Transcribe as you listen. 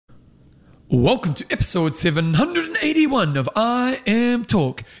Welcome to episode 781 of I Am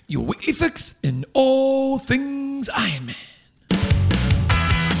Talk, your weekly fix in all things Iron Man.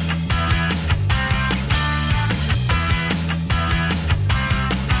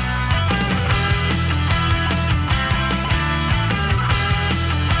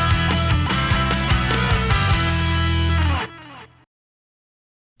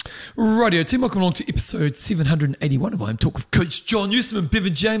 Radio team, welcome along to episode 781 of I Am Talk with Coach John Newsom and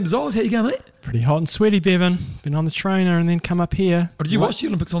Bevan James Oz. How you going, mate? Pretty hot and sweaty, Bevan. Been on the trainer and then come up here. Or did you watch the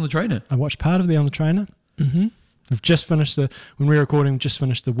Olympics on the trainer? I watched part of the on the trainer. Mm-hmm. We've just finished when we're recording, just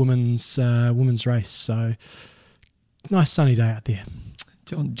finished the women's race. So nice sunny day out there.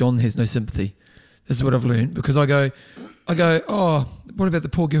 John has no sympathy. This is what I've learned because I go, oh, what about the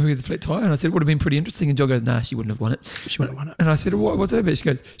poor girl who had the flat tyre? And I said, it would have been pretty interesting. And John goes, nah, she wouldn't have won it. She wouldn't have won it. And I said, what's that about? She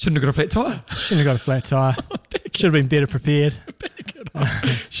goes, shouldn't have got a flat tyre. Shouldn't have got a flat tyre. Should have been better prepared.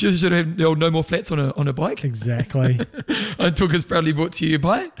 Should have no more flats on a bike. Exactly. I Talk is proudly brought to you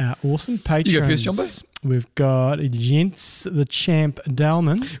by our awesome patrons. You go first, Jumbo. We've got Gents the Champ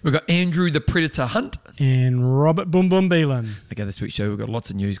Dalman. We've got Andrew the Predator Hunt. And Robert Boom Boom Beelan. Okay, this week's show we've got lots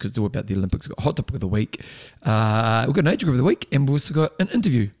of news because it's all about the Olympics. We've got Hot Topic of the Week. We've got an Age Group of the Week, and we've also got an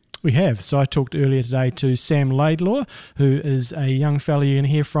interview. We have. So I talked earlier today to Sam Laidlaw, who is a young fella you're going to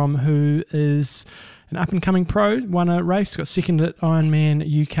hear from, who is an up-and-coming pro, won a race, got second at Ironman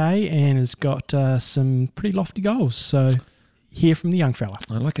UK, and has got some pretty lofty goals. So hear from the young fella.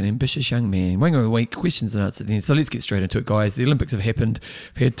 I like an ambitious young man. Wing of the week, questions and answers at the end. So let's get straight into it, guys. The Olympics have happened.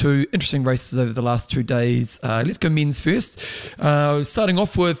 We've had two interesting races over the last 2 days. Let's go men's first. Starting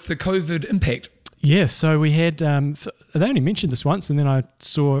off with the COVID impact. Yeah, so we had, they only mentioned this once, and then I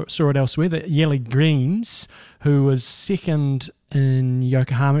saw it elsewhere, that Yeli Greens, who was second in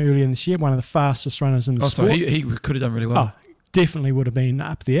Yokohama earlier this year, one of the fastest runners in the sport. So he could have done really well. Oh, definitely would have been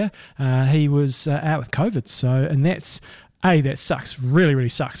up there. He was out with COVID, and that's... A, that sucks, really, really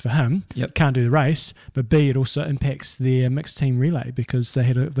sucks for him. Yep. Can't do the race. But B, it also impacts their mixed team relay because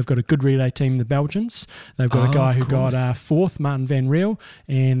they've got a good relay team, the Belgians. They've got a guy who got fourth, Martin Van Riel,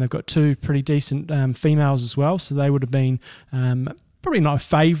 and they've got two pretty decent females as well. So they would have been probably not a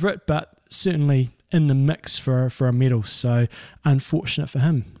favourite, but certainly in the mix for a medal. So unfortunate for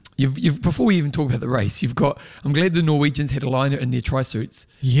him. You've before we even talk about the race, I'm glad the Norwegians had a liner in their tri-suits.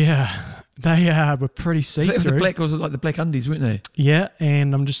 Yeah. They were pretty see-through. It was like the black undies, weren't they? Yeah,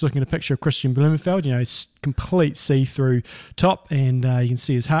 and I'm just looking at a picture of Christian Blumenfeld, complete see-through top, and you can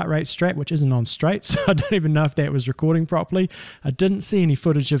see his heart rate strap, which isn't on straight, so I don't even know if that was recording properly. I didn't see any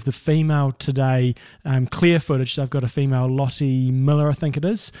footage of the female today, clear footage. So I've got a female, Lottie Miller, I think it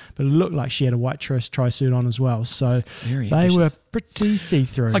is, but it looked like she had a white tri-suit on as well, so they were pretty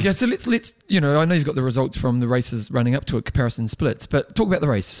see-through. Okay, so let's I know you've got the results from the races running up to it, comparison splits, but talk about the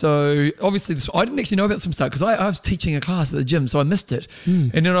race. So obviously, I didn't actually know about some start because I was teaching a class at the gym, so I missed it.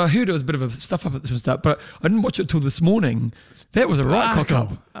 And then I heard it was a bit of a stuff up at the start, but I didn't watch it till this morning. That was a right cock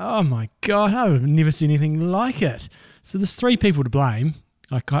up. Oh my God, I have never seen anything like it. So there's three people to blame,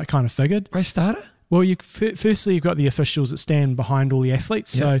 I kind of figured. Race starter? Well, firstly, you've got the officials that stand behind all the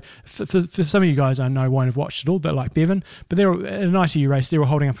athletes. Yep. So for some of you guys I know won't have watched it all, but like Bevan, but they're at an ITU race, they were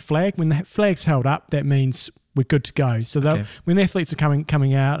holding up a flag. When the flag's held up, that means we're good to go. So when the athletes are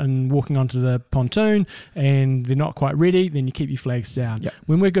coming out and walking onto the pontoon and they're not quite ready, then you keep your flags down. Yep.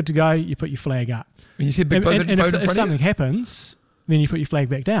 When we're good to go, you put your flag up. When you said big boat and if something happens, then you put your flag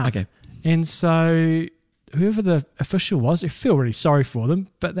back down. Okay. And so whoever the official was, I feel really sorry for them,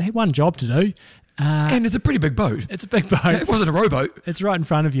 but they had one job to do. And it's a pretty big boat. It's a big boat. It wasn't a rowboat. It's right in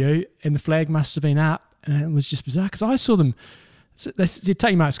front of you, and the flag must have been up, and it was just bizarre because I saw them. They said,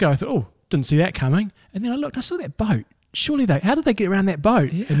 "Take your marks, go." I thought, "Oh, didn't see that coming." And then I looked, I saw that boat. Surely how did they get around that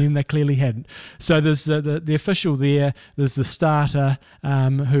boat? Yeah. And then they clearly hadn't. So there's the official there. There's the starter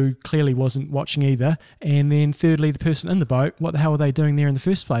who clearly wasn't watching either. And then thirdly, the person in the boat. What the hell were they doing there in the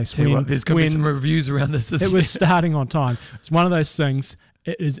first place? There's going to be some reviews around this. It was starting on time. It's one of those things.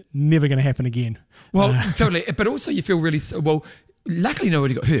 It is never going to happen again. Well, totally. But also you feel really, luckily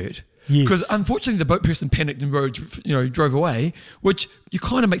nobody got hurt. Yes. Because unfortunately the boat person panicked and drove away, which you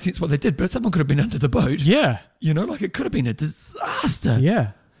kind of make sense what they did, but someone could have been under the boat. Yeah. It could have been a disaster.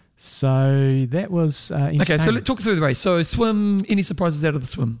 Yeah. So that was interesting. Okay, so let's talk through the race. So swim, any surprises out of the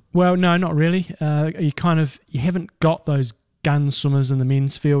swim? Well, no, not really. You haven't got those gun swimmers in the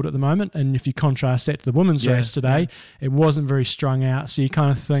men's field at the moment, and if you contrast that to the women's race today, it wasn't very strung out, so you're kind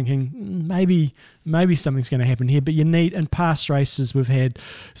of thinking maybe maybe something's going to happen here. But you need, in past races,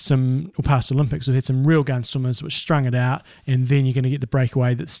 past Olympics, we've had some real gun swimmers which strung it out, and then you're going to get the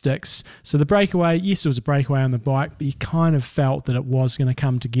breakaway that sticks. So the breakaway, yes, it was a breakaway on the bike, but you kind of felt that it was going to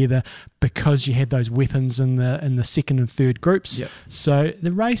come together because you had those weapons in the second and third groups. Yep. So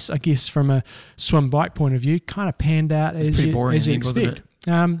the race, I guess, from a swim bike point of view, kind of panned out as you expect.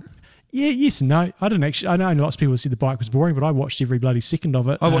 Yeah, yes and no. I know lots of people said the bike was boring, but I watched every bloody second of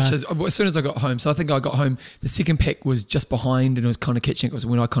it. I watched it as soon as I got home. So I think I got home, the second pack was just behind and it was kind of catching. It was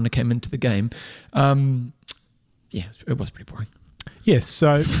when I kind of came into the game. It was pretty boring. Yes,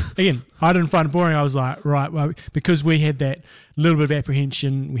 so again, I didn't find it boring. I was like, right, well, because we had that little bit of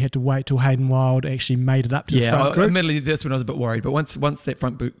apprehension, we had to wait till Hayden Wilde actually made it up to the front group. Admittedly, that's when I was a bit worried. But once that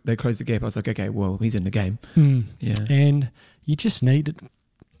front group, they closed the gap, I was like, okay, well, he's in the game. Yeah. And you just need,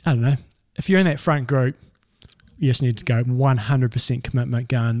 I don't know, if you're in that front group, you just need to go 100% commitment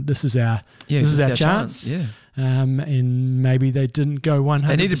going, this is our chance. Yeah. And maybe they didn't go 100%.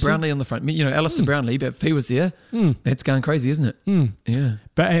 They needed Brownlee on the front. Alistair Brownlee, but if he was there, that's going crazy, isn't it? Yeah.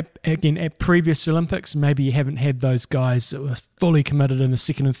 But at previous Olympics, maybe you haven't had those guys that were fully committed in the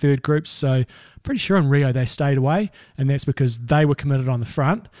second and third groups. So pretty sure in Rio they stayed away, and that's because they were committed on the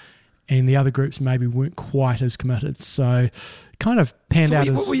front and the other groups maybe weren't quite as committed. So kind of panned out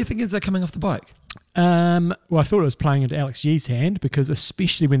as... What were you thinking as they're coming off the bike? Well, I thought it was playing into Alex Yee's hand because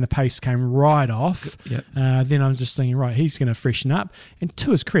especially when the pace came right off, then I was just thinking, right, he's going to freshen up. And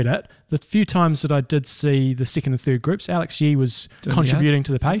to his credit, the few times that I did see the second and third groups, Alex Yee was contributing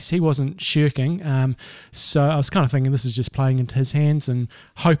to the pace. He wasn't shirking. So I was kind of thinking this is just playing into his hands and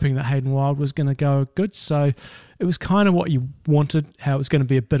hoping that Hayden Wilde was going to go good. So it was kind of what you wanted, how it was going to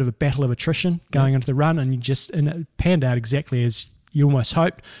be a bit of a battle of attrition going into the run, and it panned out exactly as you almost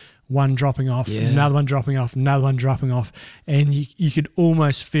hoped. One dropping off, another one dropping off, another one dropping off. And you could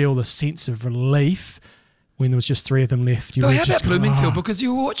almost feel the sense of relief when there was just three of them left. How about Bloomingfield? Because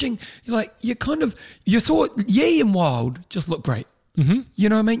you were watching, you saw Yee and Wild just look great. Mm-hmm. You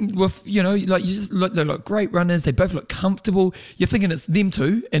know what I mean? They look great runners. They both look comfortable. You're thinking it's them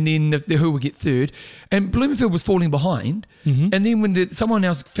two, and then who will get third. And Bloomingfield was falling behind. Mm-hmm. And then when someone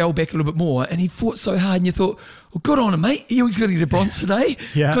else fell back a little bit more, and he fought so hard, and you thought, well, good on him, mate. He's going to get a bronze today.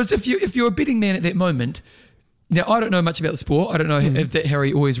 Because if you're a betting man at that moment, now I don't know much about the sport. I don't know if that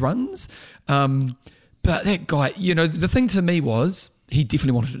Harry always runs. But that guy, the thing to me was he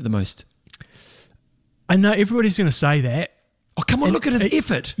definitely wanted it the most. I know everybody's going to say that. Oh, come on, look at his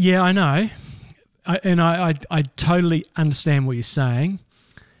effort. Yeah, I know. I totally understand what you're saying.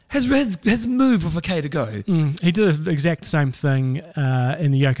 His move of okay to go. He did the exact same thing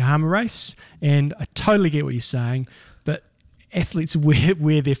in the Yokohama race, and I totally get what you're saying, but athletes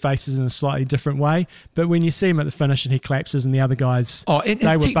wear their faces in a slightly different way. But when you see him at the finish and he collapses and the other guys, and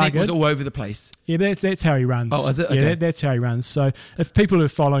his technique was all over the place. Yeah, that's how he runs. Oh, is it? Okay. Yeah, that's how he runs. So if people are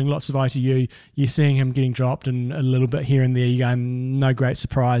following lots of ITU, you're seeing him getting dropped and a little bit here and there, you're going, no great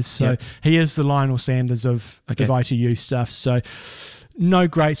surprise. So he is the Lionel Sanders of ITU stuff. So no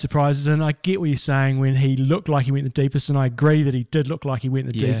great surprises. And I get what you're saying when he looked like he went the deepest, and I agree that he did look like he went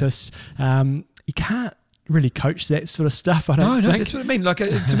the deepest. You can't really coach that sort of stuff. I don't think. No, that's what I mean. Like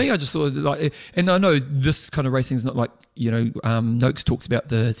to me, I just thought and I know this kind of racing is not like Noakes talks about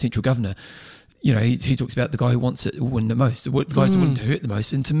the central governor. He talks about the guy who wants it to win the most, the guys who want to hurt the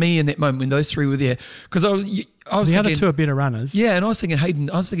most. And to me, in that moment when those three were there, because I was the thinking, other two are better runners. Yeah, and I was thinking Hayden.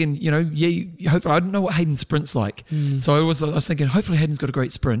 I was thinking, hopefully I don't know what Hayden's sprint's like. So I was thinking, hopefully Hayden's got a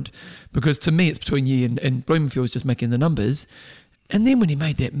great sprint, because to me it's between Yee and Bloomingfield's just making the numbers. And then when he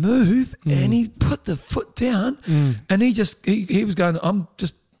made that move and he put the foot down and he was going,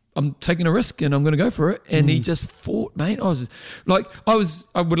 I'm taking a risk and I'm going to go for it. And he just fought, mate. I would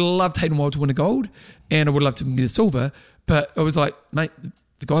have loved Hayden Wilde to win a gold, and I would have loved to get a silver. But I was like, mate,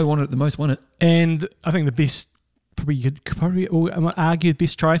 the guy who wanted it the most won it. And I think the best, you could probably argue the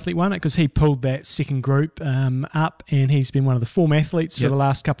best triathlete won it, because he pulled that second group up, and he's been one of the form athletes for the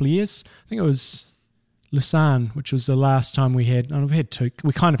last couple of years. I think it was Lausanne, which was the last time we had, and we've had two.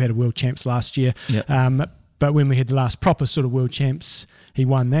 We kind of had a world champs last year, but when we had the last proper sort of world champs, he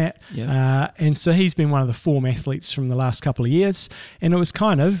won that. And so he's been one of the form athletes from the last couple of years. And it was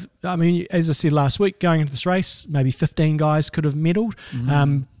kind of, as I said last week, going into this race, maybe 15 guys could have medalled.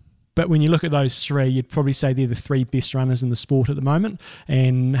 But when you look at those three, you'd probably say they're the three best runners in the sport at the moment.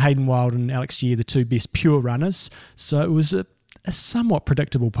 And Hayden Wilde and Alex Yee are the two best pure runners. So it was a somewhat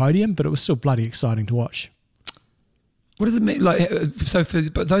predictable podium, but it was still bloody exciting to watch. What does it mean? Like, so for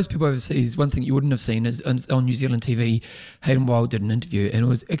but those people overseas, one thing you wouldn't have seen is on New Zealand TV, Hayden Wilde did an interview, and it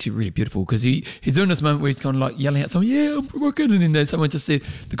was actually really beautiful because he's doing this moment where he's kind of like yelling at someone, "Yeah, I'm working," and then someone just said,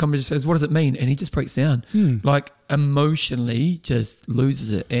 the commentator says, "What does it mean?" And he just breaks down, like emotionally, just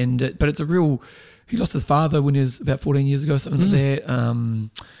loses it. And but it's a real. He lost his father when he was about 14 years ago, something like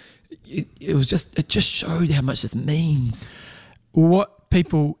that. It just showed how much this means. What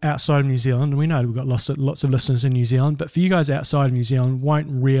people outside of New Zealand, and we know we've got lots of listeners in New Zealand, but for you guys outside of New Zealand, won't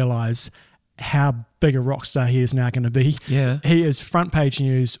realise how big a rock star he is now going to be. Yeah, he is front page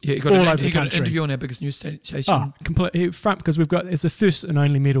news all over the country. He got an interview on our biggest news station. Oh, completely front, because it's the first and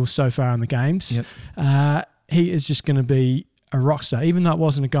only medal so far in the games. Yep. He is just going to be a rock star, even though it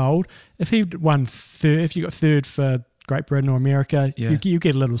wasn't a gold. If he won third, if you got third for Great Britain or America, you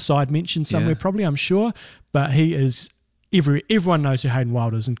get a little side mention somewhere, probably, I'm sure. But he is. Everyone knows who Hayden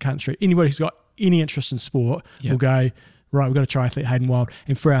Wilde is in country. Anybody who's got any interest in sport will go, right, we've got a triathlete, Hayden Wilde.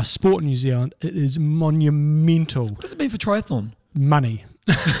 And for our sport in New Zealand, it is monumental. What does it mean for triathlon? Money.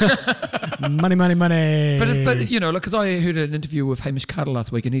 money. But you know, because I heard an interview with Hamish Carter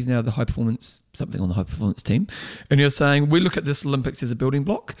last week, and he's now the high performance team, and he was saying we look at this Olympics as a building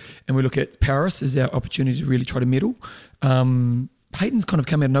block, and we look at Paris as our opportunity to really try to medal. Hayden's kind of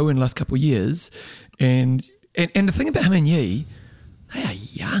come out of nowhere in the last couple of years, and the thing about him and Yi, they are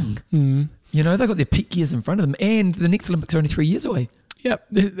young. You know, they've got their peak years in front of them, and the next Olympics are only 3 years away. Yep,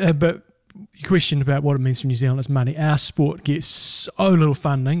 but you questioned about what it means for New Zealand is money. Our sport gets so little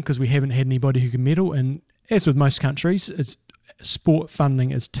funding because we haven't had anybody who can medal, and as with most countries, sport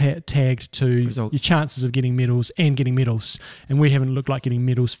funding is tagged to results. Your chances of getting medals, and we haven't looked like getting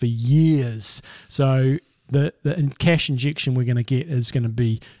medals for years. So the cash injection we're going to get is going to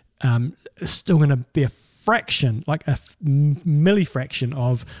be still going to be a fraction, like a millifraction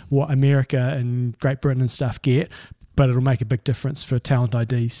of what America and Great Britain and stuff get, but it'll make a big difference for talent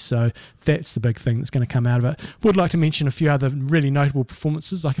IDs. So that's the big thing that's going to come out of it. Would like to mention a few other really notable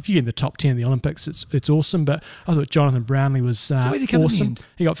performances. Like if you get in the top 10 of the Olympics, it's awesome. But I thought Jonathan Brownlee was awesome.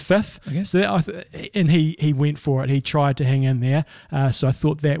 He got fifth. Okay. So and he went for it. He tried to hang in there. So I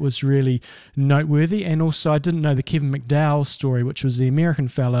thought that was really noteworthy. And also I didn't know the Kevin McDowell story, which was the American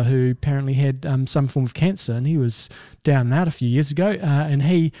fella who apparently had some form of cancer, and he was down and out a few years ago. And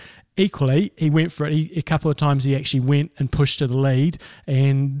he went for it. A couple of times he actually went and pushed to the lead,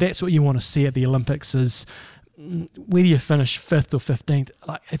 and that's what you want to see at the Olympics is whether you finish 5th or 15th,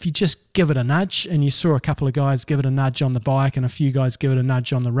 like if you just give it a nudge, and you saw a couple of guys give it a nudge on the bike and a few guys give it a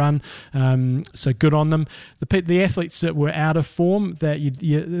nudge on the run, so good on them. The athletes that were out of form that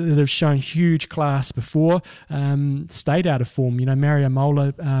have shown huge class before stayed out of form. You know, Mario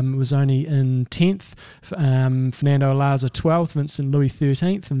Mola was only in 10th, Fernando Alaza 12th, Vincent Louis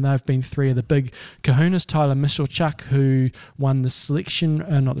 13th, and they've been three of the big kahunas. Tyler Michalchuk, who won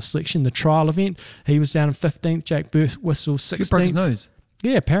the trial event, he was down in 15th. Jake Birtwistle 16th. He broke his nose.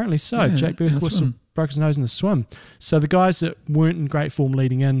 Yeah, apparently so. Yeah, Jake Birtwistle broke his nose in the swim. So the guys that weren't in great form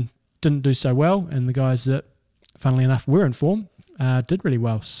leading in didn't do so well, and the guys that, funnily enough, were in form did really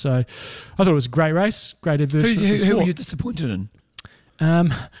well. So I thought it was a great race, great adversity. Who were you disappointed in?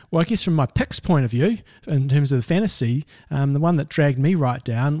 Well, I guess from my picks point of view, in terms of the fantasy, the one that dragged me right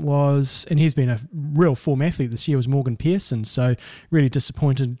down was, and he's been a real form athlete this year, was Morgan Pearson. So really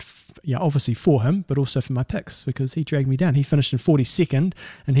disappointed, obviously for him, but also for my picks, because he dragged me down. He finished in 42nd,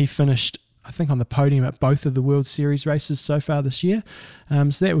 and he finished, I think, on the podium at both of the World Series races so far this year.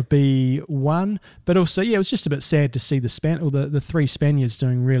 So that would be one. But also, it was just a bit sad to see the three Spaniards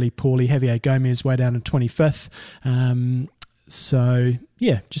doing really poorly. Javier Gomez way down in 25th. So,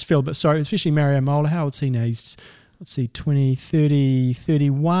 just feel a bit sorry, especially Mario Mola. How old's he now? He's, 20, 30,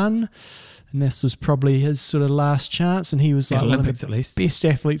 31. And this was probably his sort of last chance. And he was like Olympics, one of the at least. best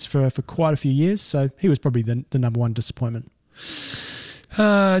athletes for quite a few years. So he was probably the number one disappointment. We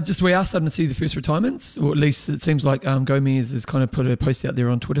are starting to see the first retirements, or at least it seems like Gomez has kind of put a post out there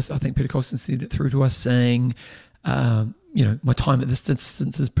on Twitter. So I think Peter Colson sent it through to us saying, my time at this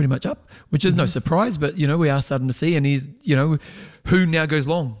distance is pretty much up, which is no surprise, but, we are starting to see, and who now goes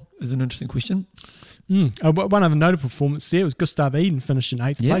long is an interesting question. One other notable performance there was Gustav Iden finished in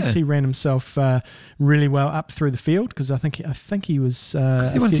 8th place. He ran himself really well up through the field, because I think he was...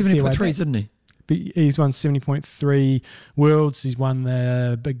 Because he won 70.3, didn't he? He's won 70.3 Worlds. He's won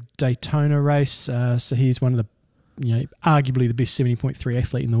the big Daytona race. So he's one of the, arguably the best 70.3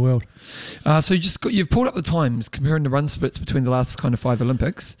 athlete in the world. So you've pulled up the times comparing the run splits between the last kind of 5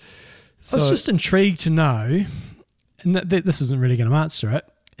 Olympics. So I was just intrigued to know, and this isn't really going to answer it,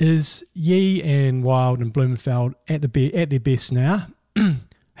 is Yi and Wild and Blumenfeld at their best now?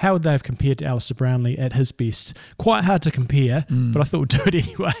 how would they have compared to Alistair Brownlee at his best? Quite hard to compare, but I thought we'd do it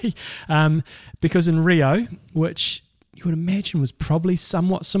anyway. Because in Rio, which you would imagine was probably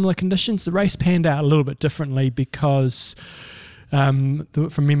somewhat similar conditions, the race panned out a little bit differently because from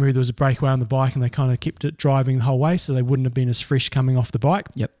memory there was a breakaway on the bike and they kind of kept it driving the whole way, so they wouldn't have been as fresh coming off the bike.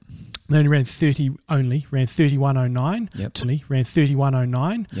 Yep. They only ran 31.09. Yep. Ran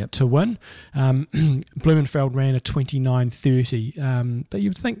 31.09 Yep. to win. Blumenfeld ran a 29.30. But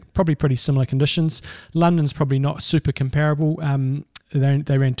you'd think probably pretty similar conditions. London's probably not super comparable.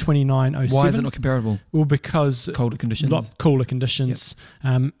 They ran 29.07. Why is it not comparable? Well, because Colder conditions. A lot cooler conditions.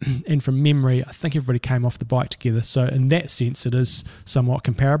 And from memory, I think everybody came off the bike together. So in that sense, it is somewhat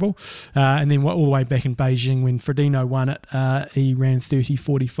comparable. And then all the way back in Beijing, when Frodeno won it, he ran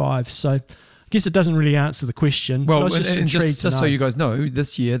 30.45. So I guess it doesn't really answer the question. Well, just so you guys know,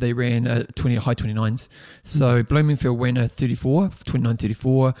 this year they ran high 29s. So Bloomingfield ran a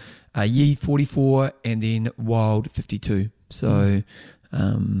 29.34, Yi 44, and then Wild 52. So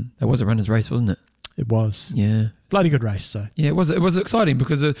that was a runner's race, wasn't it? It was. Yeah. Bloody good race, so. Yeah, it was exciting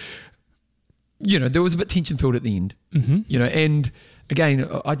because, there was a bit tension filled at the end. Mm-hmm. And again,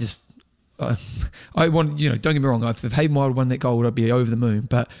 I want, don't get me wrong, if Hayden Wild won that gold, I'd be over the moon.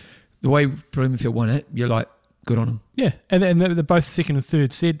 But the way Bloomfield won it, you're like, good on him. Yeah, and they're both second and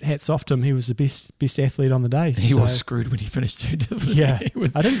third said, hats off to him. He was the best athlete on the day. He was screwed when he finished. Yeah,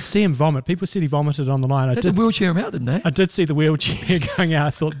 I didn't see him vomit. People said he vomited on the line. They had to wheelchair him out, didn't they? I did see the wheelchair going out.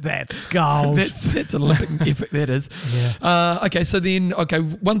 I thought, that's gold. that's an Olympic epic, that is. Yeah.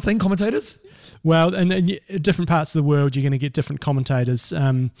 One thing, commentators? Well, in different parts of the world, you're going to get different commentators.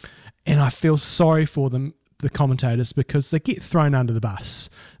 And I feel sorry for them, the commentators, because they get thrown under the bus.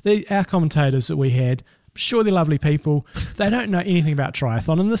 Our commentators that we had, sure, they're lovely people. They don't know anything about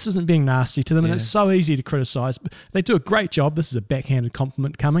triathlon, and this isn't being nasty to them, and it's so easy to criticise. They do a great job. This is a backhanded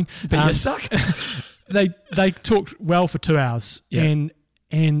compliment coming. But you suck. They talked well for 2 hours, and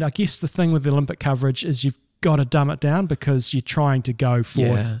I guess the thing with the Olympic coverage is you've got to dumb it down because you're trying to go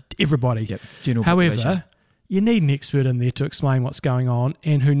for everybody. Yep. General However, population. You need an expert in there to explain what's going on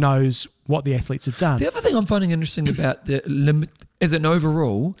and who knows what the athletes have done. The other thing I'm finding interesting about the limit as an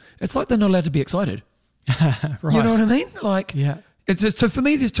overall, it's like they're not allowed to be excited. Right. You know what I mean? Like, yeah. It's just, so for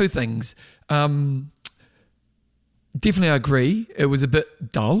me, there's two things. Definitely, I agree. It was a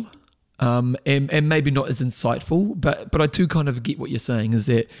bit dull, and maybe not as insightful. But I do kind of get what you're saying. Is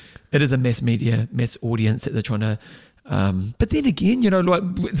that it is a mass audience that they're trying to. But then again,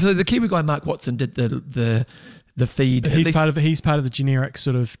 so the Kiwi guy Mark Watson did the feed. He's part of the generic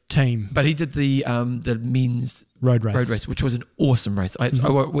sort of team. But he did the men's road race, which was an awesome race. We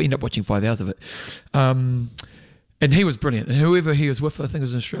ended up watching 5 hours of it. And he was brilliant. And whoever he was with, I think it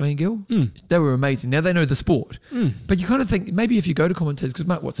was an Australian girl, they were amazing. Now they know the sport. But you kind of think, maybe if you go to commentators, because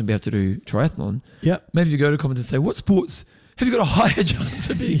Mark Watson will be able to do triathlon, maybe if you go to commentators and say, what sports have you got a higher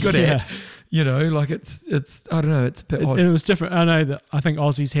chance of being good at? It's I don't know, it's a bit odd. And it was different. I know that I think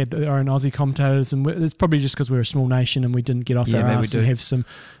Aussies had their own Aussie commentators, and it's probably just because we're a small nation and we didn't get off our ass and have some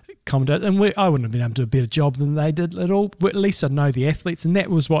commentators. And I wouldn't have been able to do a better job than they did at all. But at least I'd know the athletes, and that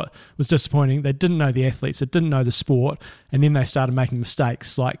was what was disappointing. They didn't know the athletes, they didn't know the sport, and then they started making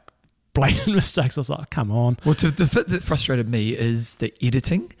mistakes, like blatant mistakes. I was like, come on. Well, the bit that frustrated me is the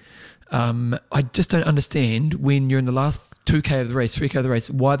editing. I just don't understand when you're in the last 2K of the race, 3K of the race,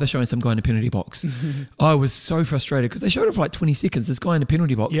 why they're showing some guy in a penalty box. I was so frustrated because they showed it for like 20 seconds, this guy in a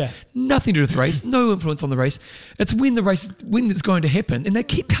penalty box. Yeah. Nothing to do with the race, no influence on the race. It's when it's going to happen, and they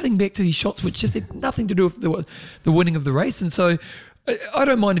keep cutting back to these shots which just had nothing to do with the winning of the race. And so I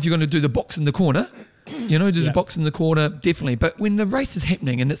don't mind if you're going to do the box in the corner, the box in the corner, definitely. But when the race is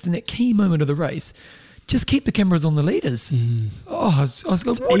happening and it's in that key moment of the race, just keep the cameras on the leaders. Oh, I was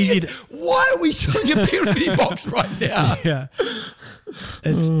like, why are we showing a penalty box right now? Yeah.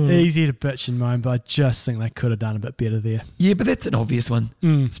 It's easy to bitch and moan, but I just think they could have done a bit better there. Yeah, but that's an obvious one.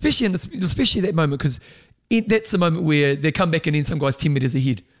 Especially that moment, because that's the moment where they come back and then some guy's 10 metres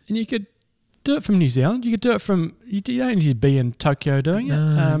ahead. And you could do it from New Zealand. You could do it from... You don't need to be in Tokyo doing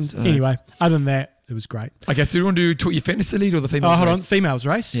it. Anyway, other than that, it was great. Okay, so you want to talk your fantasy lead or the females race? Hold on, females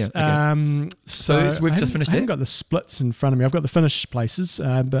race. Yeah, okay. So we've just finished I haven't got the splits in front of me. I've got the finish places,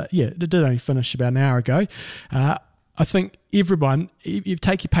 but yeah, it did only finish about an hour ago. I think everyone, you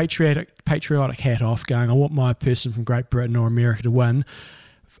take your patriotic hat off going, I want my person from Great Britain or America to win.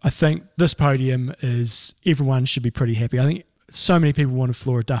 I think this podium is, everyone should be pretty happy. I think so many people wanted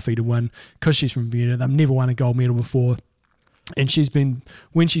Flora Duffy to win because she's from Bermuda. They've never won a gold medal before. And she's been,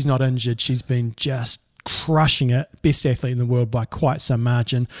 when she's not injured, she's been just crushing it, best athlete in the world by quite some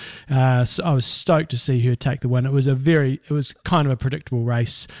margin. So I was stoked to see her take the win. It was kind of a predictable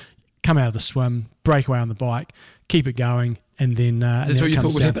race. Come out of the swim, break away on the bike, keep it going, and then. Is this what you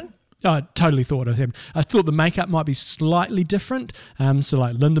thought would happen? I totally thought it would happen. I thought the makeup might be slightly different. So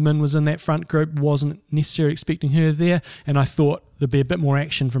like Lindemann was in that front group, wasn't necessarily expecting her there, and I thought there'd be a bit more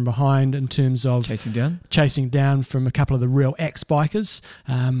action from behind in terms of chasing down from a couple of the real axe bikers.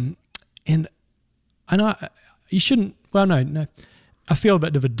 And I know you shouldn't. Well, no. I feel a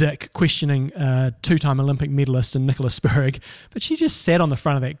bit of a dick questioning two-time Olympic medalist and Nicola Spirig, but she just sat on the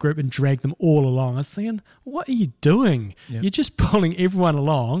front of that group and dragged them all along. I was thinking, what are you doing? Yep. You're just pulling everyone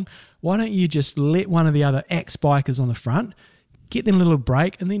along. Why don't you just let one of the other axe bikers on the front, get them a little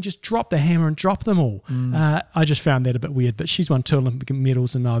break, and then just drop the hammer and drop them all? I just found that a bit weird, but she's won 2 Olympic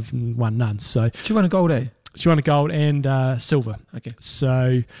medals and I've won none. So she won a gold, eh? She won a gold and silver. Okay.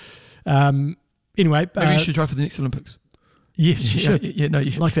 So anyway. Maybe you should try for the next Olympics. Yes, she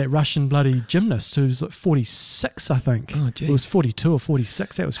should. Like that Russian bloody gymnast who's like 46, I think. Oh, geez. It was 42 or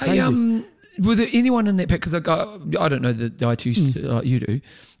 46. That was crazy. Hey, were there anyone in that pack? Because I don't know the I2s like you do.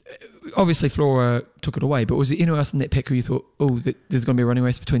 Obviously, Flora took it away, but was there anyone else in that pack who you thought, there's going to be a running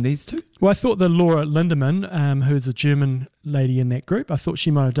race between these two? Well, I thought that Laura Lindemann, who's a German lady in that group, I thought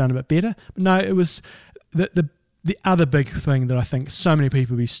she might have done a bit better. But no, it was the other big thing that I think so many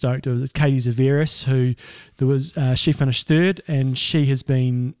people would be stoked was Katie Zaveris, who she finished third, and she has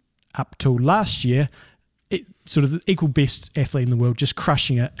been up till last year sort of the equal best athlete in the world, just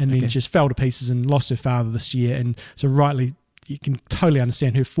crushing it, and then just fell to pieces and lost her father this year. And so rightly, you can totally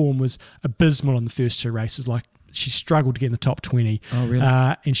understand her form was abysmal in the first 2 races. Like she struggled to get in the top 20. Oh, really?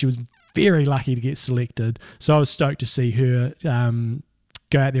 And she was very lucky to get selected. So I was stoked to see her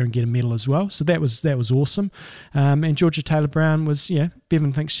go out there and get a medal as well. So that was awesome. And Georgia Taylor-Brown was,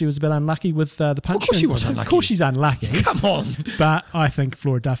 Bevan thinks she was a bit unlucky with the punch. Of course she was unlucky. Of course she's unlucky. Come on. But I think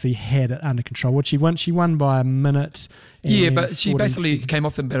Flora Duffy had it under control. What she won? She won by a minute. Yeah, but she basically came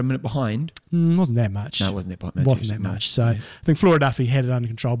off them about a minute behind. Wasn't that much. No, it wasn't that much. Wasn't that much. So I think Flora Duffy had it under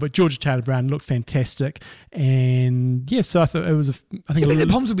control. But Georgia Taylor-Brown looked fantastic. And so I thought it was I think the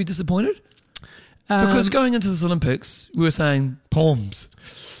Poms would be disappointed? Because going into this Olympics, we were saying Poms.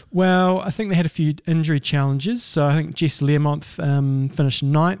 Well, I think they had a few injury challenges. So I think Jess Learmonth finished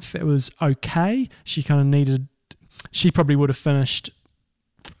 9th. It was okay. She probably would have finished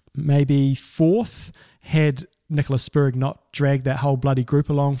maybe 4th had Nicola Spirig not dragged that whole bloody group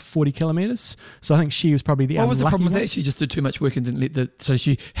along for 40 kilometres. So I think she was probably the unlucky What was the problem with one. that? She just did too much work and didn't so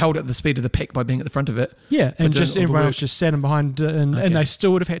she held at the speed of the pack by being at the front of it. Yeah, and just everyone else just sat in behind and they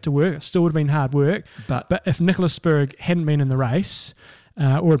still would have had to work. It still would have been hard work. But if Nicola Spirig hadn't been in the race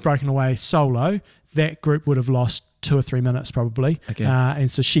or had broken away solo, that group would have lost 2 or 3 minutes probably. Okay. And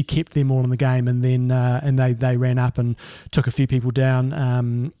so she kept them all in the game, and then they ran up and took a few people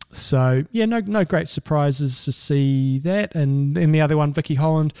down. No great surprises to see that. And then the other one, Vicky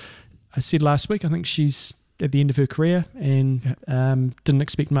Holland, I said last week, I think she's at the end of her career and didn't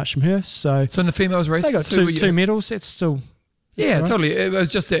expect much from her. So in the females race, they got two medals. That's still... Yeah, right. Totally. It was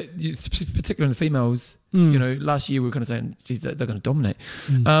just that, particularly in the females, last year we were kind of saying, geez, they're going to dominate.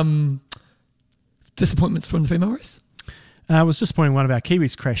 Disappointments from the female race? It was disappointing one of our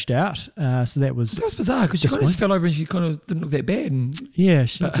Kiwis crashed out. So that was bizarre because she kind of just fell over and she kind of didn't look that bad. Yeah,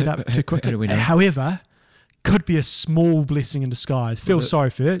 she didn't get up too quickly. However, could be a small blessing in disguise. Feel sorry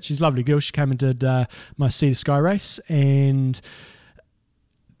for her. She's a lovely girl. She came and did my Sea to Sky race,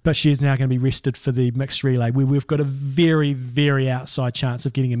 but she is now going to be rested for the mixed relay. We've got a very, very outside chance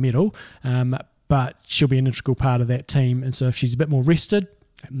of getting a medal, but she'll be an integral part of that team. And so if she's a bit more rested,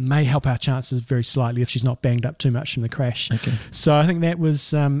 it may help our chances very slightly if she's not banged up too much from the crash. Okay. So I think that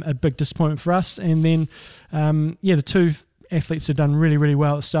was a big disappointment for us. And then, the 2 athletes have done really, really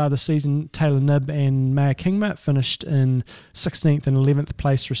well at the start of the season. Taylor Knibb and Maya Kingma finished in 16th and 11th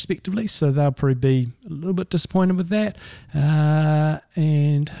place respectively. So they'll probably be a little bit disappointed with that.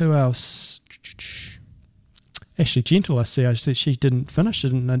 And who else? Ashley Gentle, I see. She didn't finish. I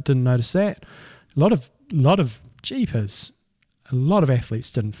didn't notice that. A lot of jeepers. A lot of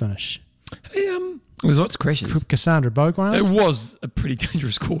athletes didn't finish. Hey, there was lots of crashes. Cassandra Beaugrand. It was a pretty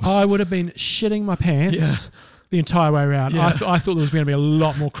dangerous course. I would have been shitting my pants the entire way around. Yeah. I thought there was going to be a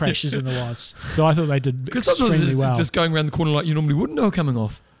lot more crashes than there was. So I thought they did extremely well. Just going around the corner like you normally wouldn't know coming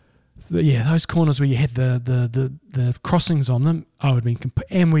off. Yeah, those corners where you had the crossings on them, I would have been...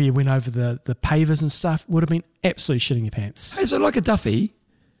 and where you went over the pavers and stuff, would have been absolutely shitting your pants. Hey, so like a Duffy,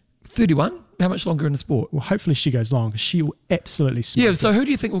 31... How much longer in the sport? Well, hopefully she goes long. She will absolutely smack it. So who do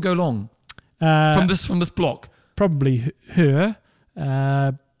you think will go long from this block? Probably her.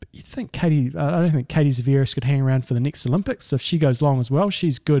 you'd think Katie, I don't think Katie Zaveris could hang around for the next Olympics. So if she goes long as well,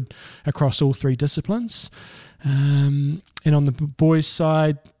 she's good across all three disciplines. And on the boys'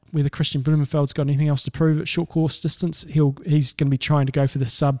 side, whether Christian Blumenfeld's got anything else to prove at short course distance, he's going to be trying to go for the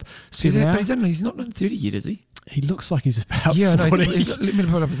sub 7 hour. But he's not 30 yet, is he? He looks like he's about 40. No, let me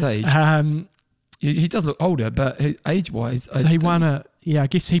pull up his age. He does look older, but age-wise... So he won I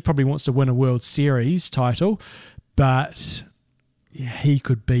guess he probably wants to win a World Series title, but he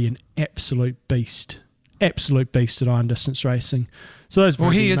could be an absolute beast at iron distance racing. So those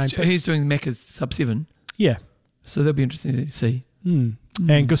he's doing Macca's sub 7. Yeah. So that'll be interesting to see.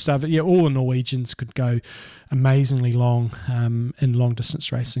 And Gustav, all the Norwegians could go amazingly long in long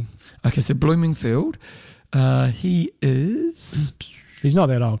distance racing. Okay, so Blumenfeld, he is... He's not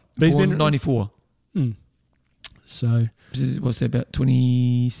that old. But he's been 94. So... What's that, about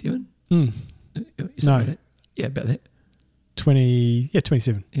 27? No. Like yeah, about that.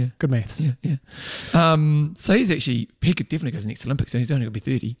 27. Yeah. Good maths. Yeah. So he could definitely go to the next Olympics, so he's only going to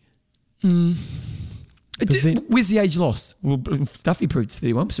be 30. Where's the age lost? Well, Duffy proved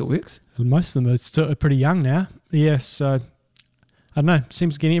 31, so it works. Most of them are still pretty young now. Yeah, so I don't know.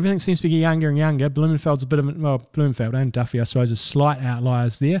 Everything seems to be getting younger and younger. Blumenfeld's a bit of Blumenfeld and Duffy, I suppose, are slight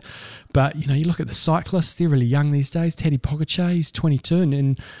outliers there. But, you look at the cyclists, they're really young these days. Tadej Pogacar, he's 22.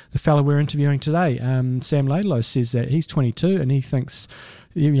 And the fellow we're interviewing today, Sam Laidlow, says that he's 22 and he thinks,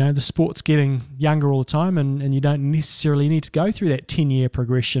 the sport's getting younger all the time and you don't necessarily need to go through that 10-year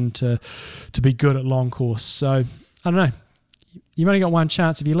progression to be good at long course. So, I don't know. You've only got one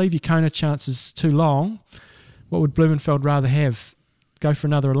chance. If you leave your Kona chances too long, what would Blumenfeld rather have? Go for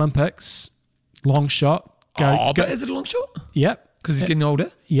another Olympics, long shot. But is it a long shot? Yep. Because he's getting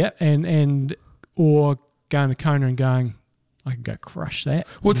older? Yep, or going to Kona and going, I can go crush that.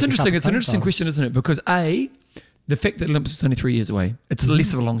 Well, it's interesting. It's an interesting question, isn't it? Because the fact that Olympics is only 3 years away, it's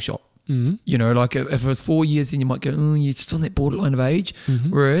less of a long shot. Mm-hmm. Like if it was 4 years, then you might go, you're just on that borderline of age.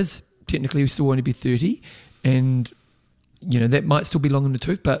 Mm-hmm. Whereas technically, we still only be 30, and that might still be long in the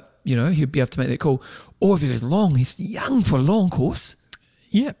tooth, but he'll be able to make that call. Or if he goes long, he's young for a long course.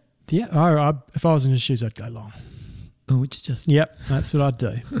 Yeah. If I was in his shoes, I'd go long. Oh, would you just? Yep, that's what I'd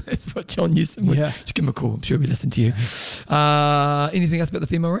do. That's what John Newsom would. Yeah. Just give him a call. I'm sure he'll be listening to you. Anything else about the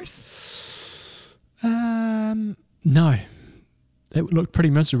female race? No. It looked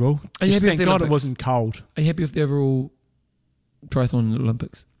pretty miserable. Just thank God it wasn't cold. Are you happy with the overall triathlon in the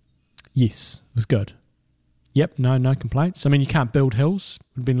Olympics? Yes, it was good. Yep, no complaints. I mean, you can't build hills. It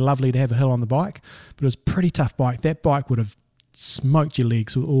would have been lovely to have a hill on the bike, but it was a pretty tough bike. That bike would have smoked your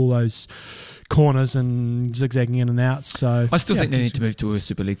legs with all those corners and zigzagging in and out. So I still think they need to move to a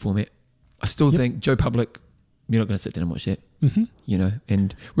Super League format. I still think Joe Public, you're not going to sit down and watch that. Mm-hmm.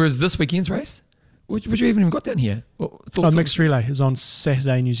 And whereas this weekend's race, which you even got down here? Mixed relay is on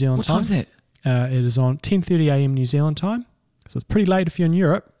Saturday New Zealand time. What time's that? It is on 10:30 a.m. New Zealand time. So it's pretty late if you're in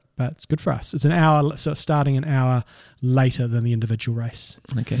Europe, but it's good for us. It's an hour, so it's starting an hour later than the individual race.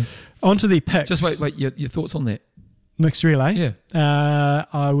 Okay. On to the picks. Just wait, your thoughts on that? Mixed relay? Yeah.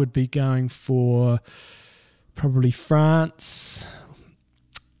 I would be going for probably France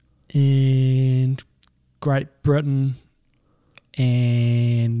and Great Britain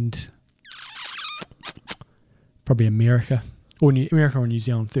and probably America. America or New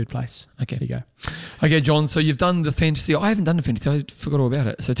Zealand, third place. Okay. There you go. Okay, John, so you've done the fantasy. I haven't done the fantasy. I forgot all about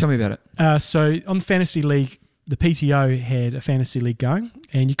it. So tell me about it. So on the fantasy league, the PTO had a fantasy league going,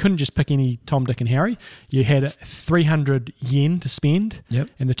 and you couldn't just pick any Tom, Dick and Harry. You had 300 yen to spend,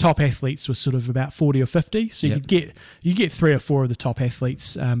 and the top athletes were sort of about 40 or 50. So you get 3 or 4 of the top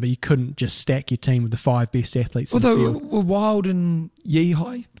athletes, but you couldn't just stack your team with the 5 best athletes in the field. Were Wild and Yee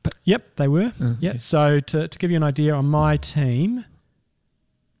high? Yep, they were. Okay. Yep. So to give you an idea, on my team,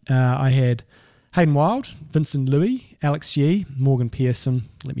 I had Hayden Wild, Vincent Louis, Alex Yee, Morgan Pearson,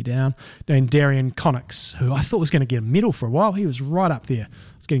 let me down, and Darian Connick, who I thought was going to get a medal for a while. He was right up there.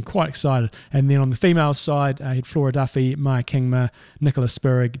 I was getting quite excited. And then on the female side, I had Flora Duffy, Maya Kingma, Nicola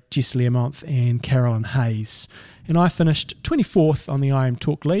Spirig, Jess Learmonth, and Carolyn Hayes. And I finished 24th on the IM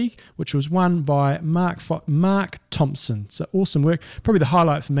Talk League, which was won by Mark Thompson. So awesome work. Probably the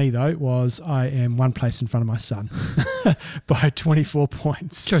highlight for me, though, was I am one place in front of my son by 24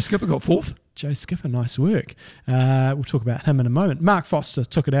 points. Joe Skipper got 4th. Joe Skipper, nice work. We'll talk about him in a moment. Mark Foster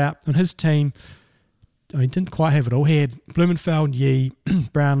took it out on his team. He didn't quite have it all. He had Blumenfeld, Yee,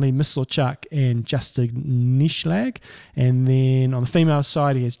 Brownlee, Misselchuk, and Justin Nischlag. And then on the female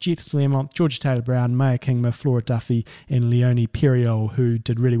side, he has Jess Learmonth, Georgia Taylor-Brown, Maya Kingma, Flora Duffy, and Leonie Periol, who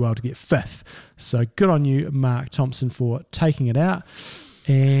did really well to get 5th. So good on you, Mark Thompson, for taking it out.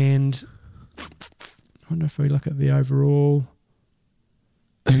 And I wonder if we look at the overall.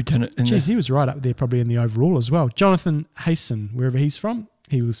 Who done it? Geez, he was right up there probably in the overall as well. Jonathan Hayson, wherever he's from,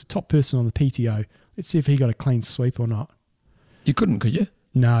 he was the top person on the PTO. Let's see if he got a clean sweep or not. You couldn't, could you?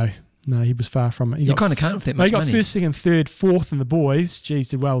 No, he was far from it. You kind of can't with that much money. He got first, second, third, fourth in the boys. Geez,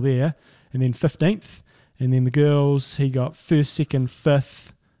 did well there. And then 15th. And then the girls, he got first, second,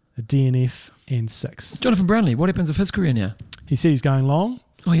 fifth, a DNF, and sixth. Jonathan Brownlee, what happens with his career now? He said he's going long.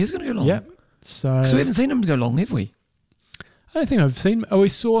 Oh, he is going to go long? Yep. So we haven't seen him go long, have we? I don't think I've seen him. Oh, we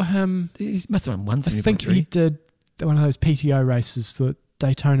saw him. He must have won one. I think he did one of those PTO races, the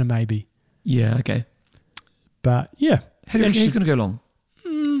Daytona maybe. Yeah, okay. But yeah. How do you reckon he's going to go long?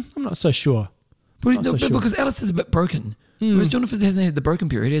 I'm not so sure. Because Alice is a bit broken. Whereas Jonathan hasn't had the broken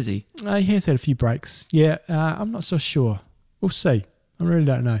period, has he? He has had a few breaks. Yeah, I'm not so sure. We'll see. I really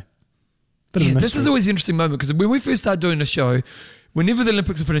don't know. This is always an interesting moment because when we first started doing the show, whenever the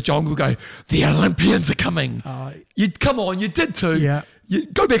Olympics are finished, John will go, the Olympians are coming. You did too. Yeah. You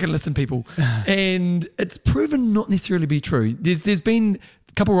go back and listen, people. And it's proven not necessarily to be true. There's been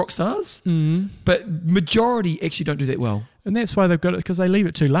a couple of rock stars, but majority actually don't do that well. And that's why they've got it, because they leave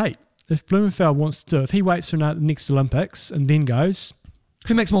it too late. If Blumenfeld wants to, if he waits for the next Olympics and then goes.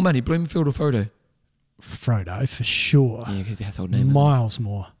 Who makes more money, Blumenfeld or Frodo? Frodo, for sure. Yeah, because the household name miles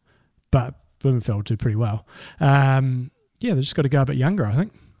more. But Blumenfeld do pretty well. They just got to go a bit younger, I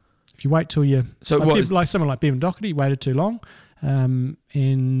think. If you wait till you... So like someone like Bevan Doherty waited too long.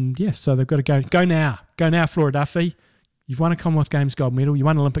 So they've got to go now. Go now, Flora Duffy. You've won a Commonwealth Games gold medal. You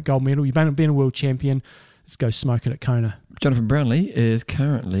won an Olympic gold medal. You've been a world champion. Let's go smoke it at Kona. Jonathan Brownlee is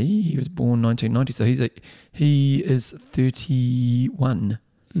currently, he was born 1990, so he is 31.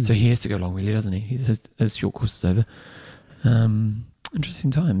 So he has to go long, really, doesn't he? His short course is over.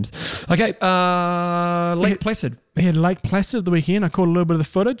 Interesting times. Okay, Lake Placid. We had Lake Placid the weekend. I caught a little bit of the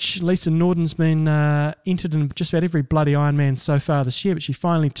footage. Lisa Norden's been entered in just about every bloody Ironman so far this year, but she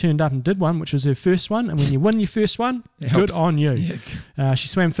finally turned up and did one, which was her first one. And when you win your first one, good on you. Yeah. She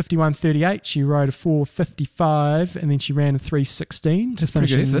swam 51.38. She rode a 4.55, and then she ran a 3.16 to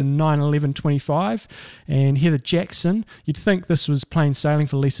finish in 9.11.25. And Heather Jackson, you'd think this was plain sailing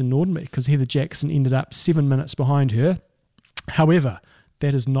for Lisa Norden, because Heather Jackson ended up 7 minutes behind her. However,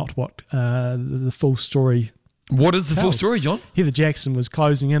 that is not what the full story. What is the full story, John? Heather Jackson was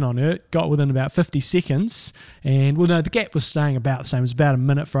closing in on her, got within about 50 seconds, and the gap was staying about the same. It was about a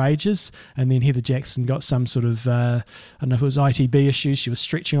minute for ages, and then Heather Jackson got some sort of, I don't know if it was ITB issues. She was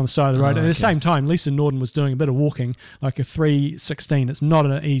stretching on the side of the road. At the same time, Lisa Norden was doing a bit of walking, like a 3.16. It's not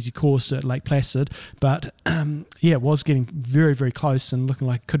an easy course at Lake Placid, but it was getting very, very close and looking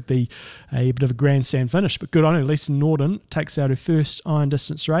like it could be a bit of a grandstand finish. But good on her. Lisa Norden takes out her first iron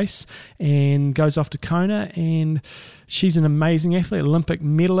distance race and goes off to Kona, and she's an amazing athlete, Olympic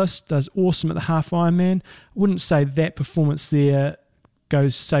medalist, does awesome at the half Ironman. Wouldn't say that performance there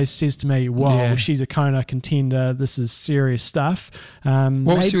says to me, wow, she's a Kona contender. This is serious stuff.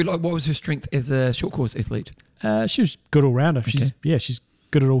 What was her strength as a short course athlete? She was good all rounder. She's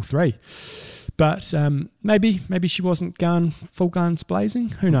good at all three. But maybe she wasn't going full guns blazing.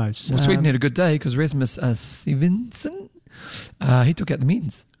 Who knows? Well, Sweden had a good day because Rasmus Svensson, he took out the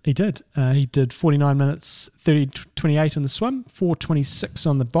men's. He did. He did 49 minutes, 30.28 on the swim, 4.26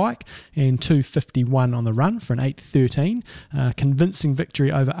 on the bike, and 2.51 on the run for an 8.13. Convincing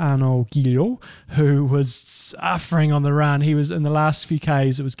victory over Arnaud Guillot, who was suffering on the run. He was in the last few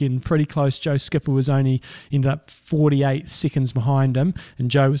Ks, it was getting pretty close. Joe Skipper ended up 48 seconds behind him, and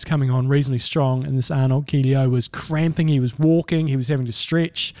Joe was coming on reasonably strong, and this Arnaud Guillot was cramping. He was walking. He was having to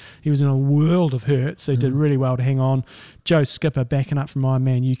stretch. He was in a world of hurt, so he did really well to hang on. Joe Skipper backing up from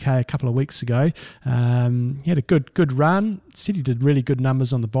Ironman UK a couple of weeks ago. He had a good run. Said he did really good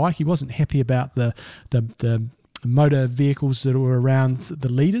numbers on the bike. He wasn't happy about the motor vehicles that were around the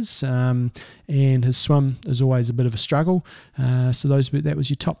leaders, and his swim is always a bit of a struggle. So that was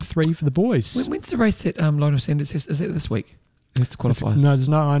your top three for the boys. When's the race at Lionel Sanders? Is that this week? That's the qualifier. No, there's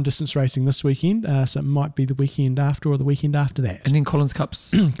no iron distance racing this weekend, so it might be the weekend after or the weekend after that. And then Collins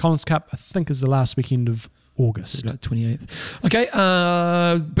Cup's? Collins Cup, I think, is the last weekend of August. Like 28th. Okay,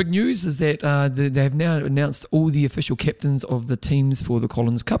 big news is that they have now announced all the official captains of the teams for the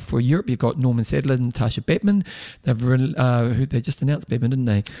Collins Cup for Europe. You've got Norman Sadler and Tasha Batman. They just announced Batman, didn't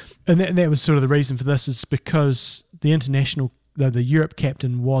they? And that was sort of the reason for this, is because the Europe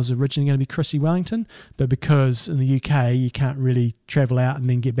captain was originally going to be Chrissy Wellington, but because in the UK you can't really travel out and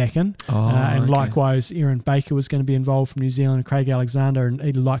then get back in. Likewise, Erin Baker was going to be involved from New Zealand, Craig Alexander,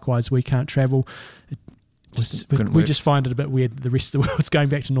 and likewise we can't travel. We just find it a bit weird. The rest of the world's going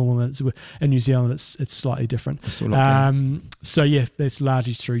back to normal, and in New Zealand, it's slightly different. So yeah, that's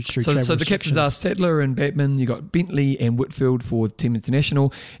largely true. So the captains are Sadler and Batman. You got Bentley and Whitfield for Team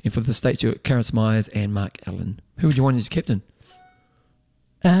International, and for the States you got Karis Myers and Mark Allen. Who would you want as your captain?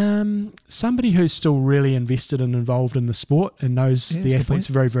 Somebody who's still really invested and involved in the sport and knows the athletes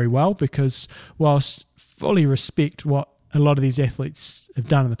very, very well. Because whilst fully respect what a lot of these athletes have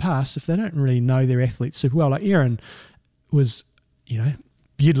done in the past, if they don't really know their athletes super well, like Erin was,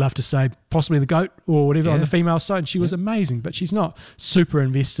 you'd love to say possibly the GOAT or whatever on the female side, and she was amazing, but she's not super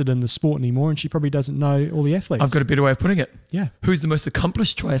invested in the sport anymore, and she probably doesn't know all the athletes. I've got a better way of putting it. Yeah. Who's the most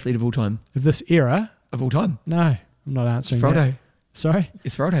accomplished triathlete of all time? Of this era? Of all time? No, I'm not answering Frodo. that. Sorry?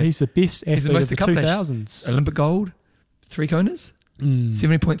 It's Frodo. He's the best athlete of the 2000s. Olympic gold, 3 Konas,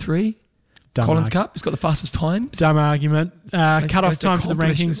 70.3. Collins Cup, he's got the fastest times. Dumb argument. Cut-off time for the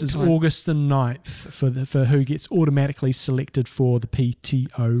rankings is August the 9th for who gets automatically selected for the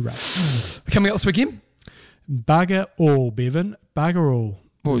PTO race. Coming up this weekend? Bugger all, Bevan. Bugger all.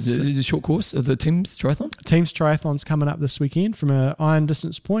 What was it? The short course of the team's triathlon? Team's triathlon's coming up this weekend from an iron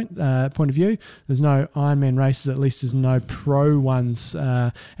distance point of view. There's no Ironman races, at least there's no pro ones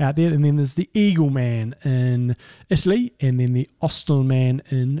out there. And then there's the Eagleman in Italy and then the Ostelman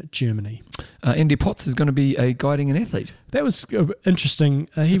in Germany. Andy Potts is going to be guiding an athlete. That was interesting.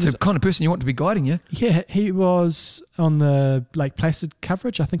 He's the kind of person you want to be guiding you. Yeah, he was on the Lake Placid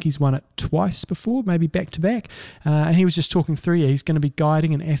coverage. I think he's won it twice before, maybe back to back. And he was just talking through, he's going to be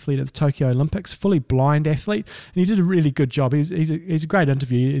guiding an athlete at the Tokyo Olympics, fully blind athlete. And he did a really good job. He's a great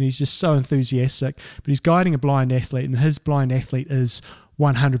interview, and he's just so enthusiastic. But he's guiding a blind athlete, and his blind athlete is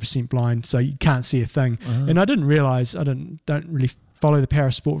 100% blind, so you can't see a thing. Uh-huh. And I didn't realise, I don't really follow the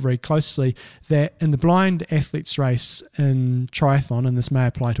parasport very closely, that in the blind athletes race in triathlon, and this may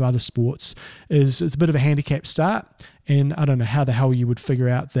apply to other sports, it's a bit of a handicap start. And I don't know how the hell you would figure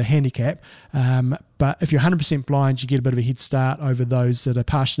out the handicap, but if you're 100% blind, you get a bit of a head start over those that are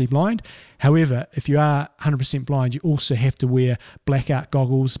partially blind. However, if you are 100% blind, you also have to wear blackout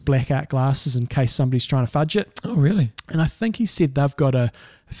goggles, blackout glasses in case somebody's trying to fudge it. Oh, really? And I think he said they've got a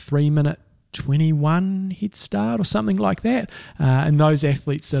 3-minute 21 head start or something like that. And those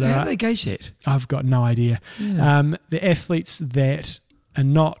athletes that how do they gauge that? I've got no idea. Yeah. The athletes that are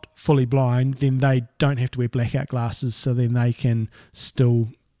not fully blind, then they don't have to wear blackout glasses, so then they can still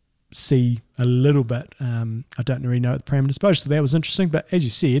see a little bit. I don't really know what the parameters are, so that was interesting. But as you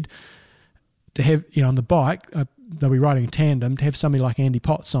said, to have, on the bike, they'll be riding in tandem, to have somebody like Andy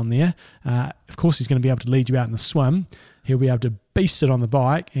Potts on there, of course he's going to be able to lead you out in the swim. He'll be able to beast it on the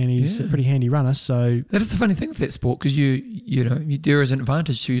bike, and he's a pretty handy runner. So that is the funny thing with that sport, because there is an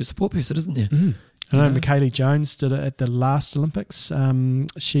advantage to your support person, isn't there? Mm. I know Michaela Jones did it at the last Olympics.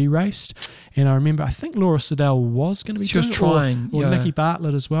 She raced, and I remember I think Laura Siddell was going to be. She was trying, or Nikki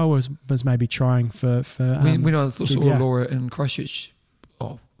Bartlett as well was maybe trying for. When I saw Laura in Christchurch,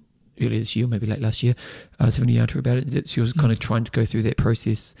 earlier this year, maybe late last year, I was having a yarn about it. That she was kind of trying to go through that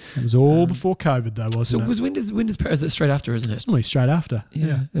process. It was all before COVID, though, wasn't it? So when does Paris? Is it straight after, isn't it? It's normally straight after.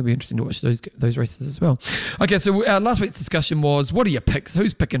 Yeah, that'll be interesting to watch those races as well. Okay, so our last week's discussion was, what are your picks?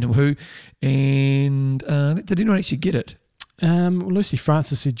 Who's picking who? And did anyone actually get it? Lucy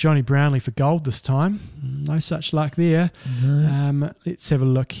Francis said Johnny Brownlee for gold this time. No such luck there. No. Let's have a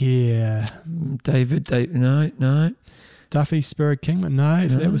look here. David, no. Duffy, Spirit Kingman, no.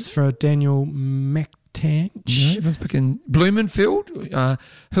 That was for Daniel McTanch. No, everyone's picking Blumenfield.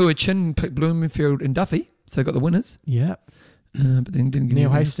 Hua Chin picked Blumenfield and Duffy, so got the winners. Yeah. But then didn't get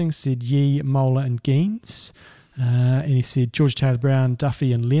Neil Hastings said Yee, Mola and Gaines. And he said George Taylor Brown,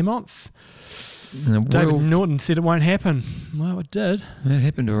 Duffy and Learmonth. David Norton said it won't happen. Well, it did. It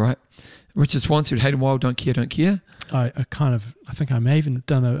happened all right. Richard Swan said Hayden Wild, don't care. I think I may have even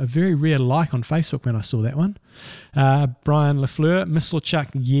done a very rare like on Facebook when I saw that one. Brian Lafleur,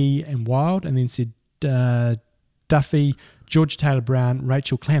 Misselchuck, Yee and Wild, and then said Duffy, George Taylor Brown,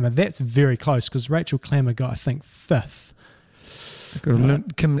 Rachel Clammer. That's very close, because Rachel Clammer got, I think, 5th.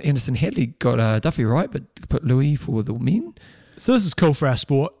 Kim Anderson Hadley got Duffy right, but put Louis for the men. So this is cool for our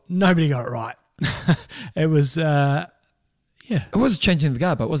sport. Nobody got it right. It was, It was changing the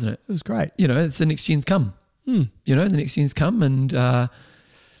guard, but wasn't it? It was great. It's the next gen's come. The next gen's come, and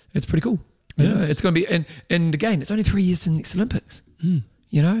it's pretty cool. It's going to be, and again, it's only 3 years to the next Olympics. It's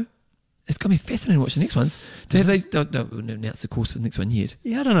going to be fascinating to watch the next ones. To have they don't announce the course for the next one yet.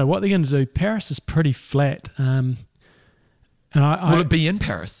 Yeah, I don't know what they're going to do. Paris is pretty flat. And will it be in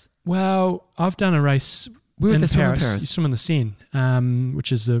Paris? Well, I've done a race in Paris. You swim in the Seine,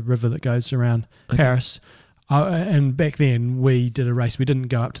 which is the river that goes around Paris. And back then we did a race. We didn't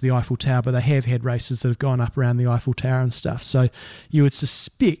go up to the Eiffel Tower, but they have had races that have gone up around the Eiffel Tower and stuff. So you would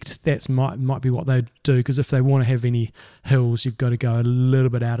suspect that might be what they'd do, because if they want to have any hills, you've got to go a little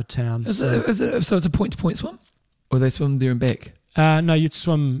bit out of town. So it's a point-to-point swim, or they swim there and back? No, you'd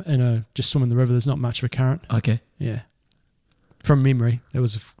swim just swim in the river. There's not much of a current. Okay. Yeah. From memory, that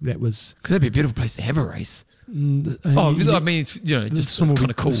was because that'd be a beautiful place to have a race. I mean, it's, just it's kind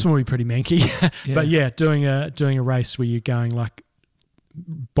of cool. The swim would be pretty manky, Yeah. But yeah, doing a race where you're going like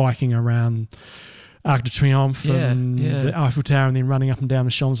biking around Arc de Triomphe and the Eiffel Tower, and then running up and down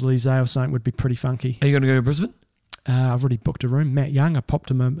the Champs Elysees or something would be pretty funky. Are you going to go to Brisbane? I've already booked a room. Matt Young, I popped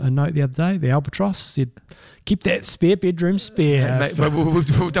him a note the other day. The Albatross said, keep that spare bedroom spare. Mate,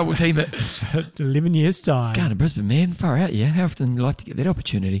 we'll double team it. 11 years' time. Going to Brisbane, man. Far out, yeah. How often you like to get that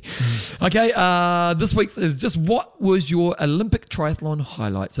opportunity? Okay, this week's is just, what was your Olympic triathlon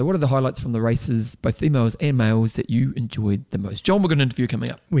highlight? So what are the highlights from the races, both females and males, that you enjoyed the most? John, we've got an interview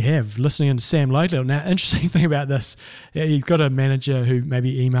coming up. We have, listening into Sam Laidlaw. Now, interesting thing about this, he's got a manager who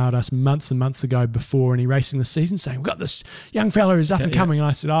maybe emailed us months and months ago before any racing this season saying, we've got this young fella who's up and coming. And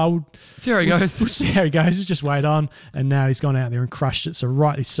I said, we'll see how he goes. We'll see how he goes. We'll just wait on. And now he's gone out there and crushed it. So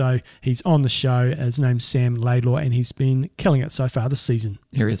rightly so. He's on the show. His name's Sam Laidlaw, and he's been killing it so far this season.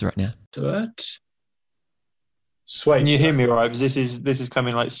 Here he is right now. To it. Sweet. Can you hear me all right? This is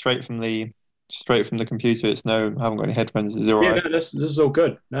coming like straight from the computer. I haven't got any headphones. Is it all right? No, this is all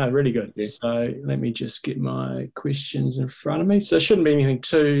good. No, really good. Yeah. So let me just get my questions in front of me. So it shouldn't be anything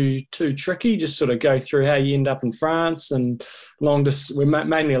too tricky. Just sort of go through how you end up in France and long distance. We're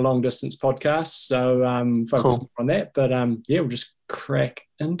mainly a long distance podcast, so focus on that. But we'll just crack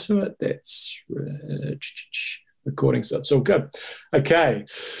into it. That's recording, so it's all good. Okay.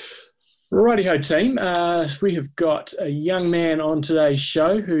 Righty-ho team, we have got a young man on today's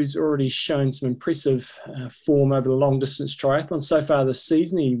show who's already shown some impressive form over the long-distance triathlon. So far this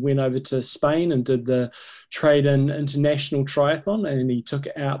season, he went over to Spain and did the Trade-in International Triathlon, and he took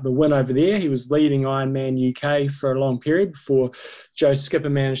out the win over there. He was leading Ironman UK for a long period before Joe Skipper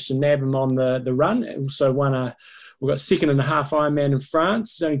managed to nab him on the run. Also we've got second and a half Ironman in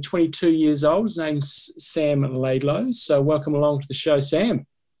France. He's only 22 years old. His name's Sam Laidlaw. So welcome along to the show, Sam.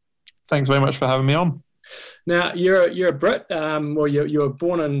 Thanks very much for having me on. Now, you're a Brit. You were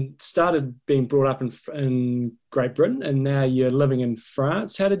born and started being brought up in Great Britain, and now you're living in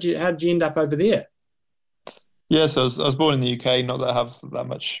France. How did you end up over there? Yeah, so I was born in the UK. Not that I have that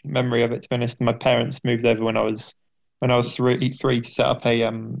much memory of it, to be honest. My parents moved over when I was three to set up a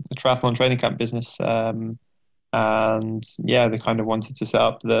triathlon training camp business. And yeah, they kind of wanted to set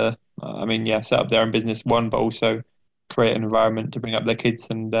up their own business, but also create an environment to bring up their kids,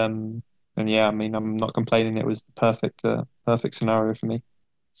 and yeah, I mean, I'm not complaining. It was the perfect scenario for me.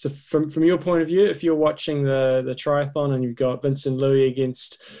 So from your point of view, if you're watching the triathlon and you've got Vincent Louis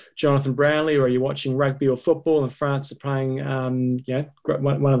against Jonathan Brownlee, or you're watching rugby or football and France are playing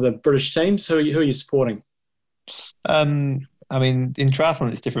one of the British teams, who are you supporting? I mean, in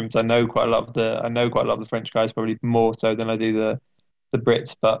triathlon it's different, because I know quite a lot of the French guys, probably more so than I do the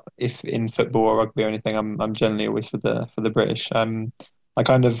Brits. But if in football or rugby or anything, I'm generally always for the British.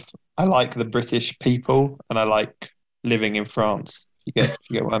 I like the British people, and I like living in France. You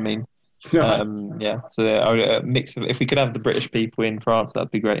get what I mean? Nice. Yeah. So a mix of, if we could have the British people in France,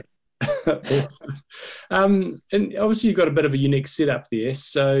 that'd be great. And obviously you've got a bit of a unique setup there.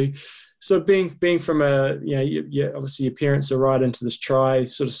 So being from obviously your parents are right into this tri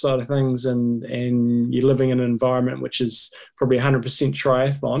sort of side of things, and you're living in an environment which is probably 100%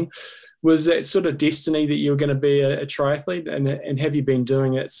 triathlon. Was that sort of destiny that you were going to be a triathlete, and have you been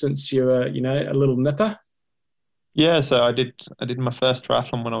doing it since you were a little nipper? Yeah, so I did my first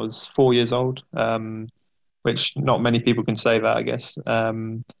triathlon when I was 4 years old, which not many people can say that, I guess.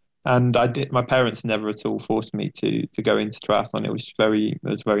 And my parents never at all forced me to go into triathlon. It was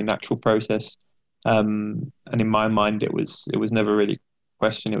a very natural process. And in my mind, it was never really a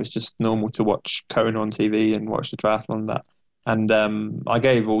question. It was just normal to watch Kona on TV and watch the triathlon. And I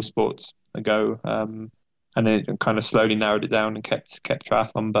gave all sports a go. And then it kind of slowly narrowed it down and kept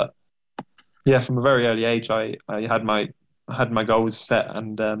triathlon. But yeah, from a very early age, I had my goals set,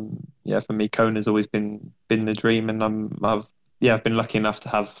 and for me, Kona's always been the dream. And I've been lucky enough to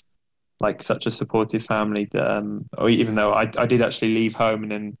have like such a supportive family that, or even though I did actually leave home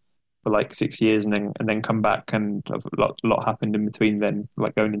and then for like 6 years and then come back, and a lot happened in between then,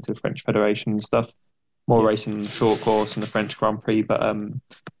 like going into the French Federation and stuff, more racing on the short course and the French Grand Prix. But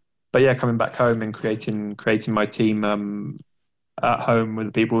yeah, coming back home and creating my team at home with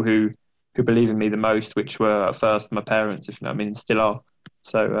the people who believe in me the most, which were at first my parents, if you know what I mean, and still are.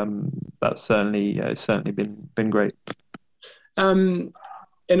 So that's certainly it's certainly been great. Um,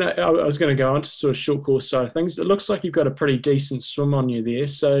 and I was going to go on to sort of short course side of things. It looks like you've got a pretty decent swim on you there.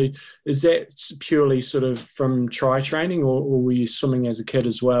 So is that purely sort of from tri training, or were you swimming as a kid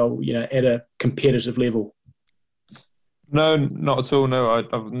as well, at a competitive level? No, not at all. No,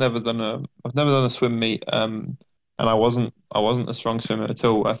 I've never done a swim meet, and I wasn't a strong swimmer at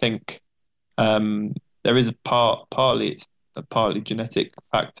all. I think there is partly it's a partly genetic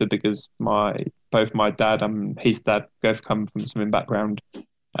factor because both my dad and his dad both come from a swimming background.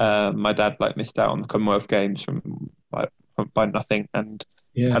 My dad missed out on the Commonwealth Games by nothing, and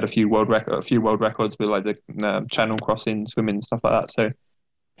had a few world records with the channel crossing, swimming, and stuff like that. So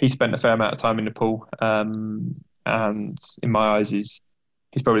he spent a fair amount of time in the pool. And in my eyes, he's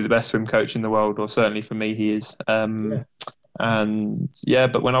probably the best swim coach in the world, or certainly for me, he is. And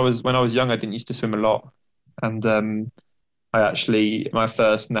but when I was young, I didn't used to swim a lot, and I actually my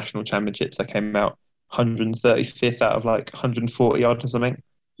first national championships, I came out 135th out of 140 odd or something.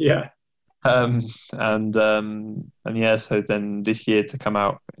 Yeah. So then this year to come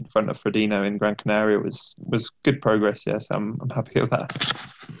out in front of Frodeno in Gran Canaria was good progress. Yes, I'm happy with that.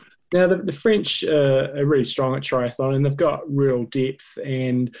 Now, the French are really strong at triathlon, and they've got real depth.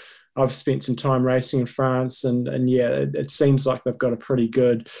 And I've spent some time racing in France, and it seems like they've got a pretty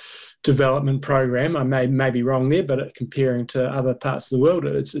good development program. I may be wrong there, but comparing to other parts of the world,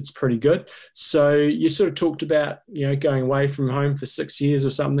 it's pretty good. So you sort of talked about going away from home for 6 years or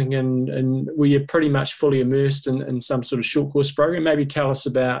something, and were you pretty much fully immersed in some sort of short course program? Maybe tell us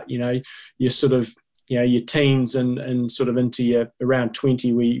about your sort of your teens and sort of into your around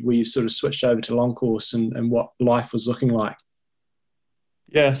 20 where you sort of switched over to long course and what life was looking like.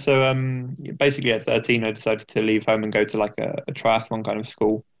 Yeah, so basically at 13 I decided to leave home and go to a triathlon kind of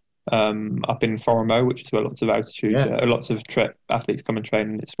school up in Foromo, which is where lots of altitude, lots of athletes come and train,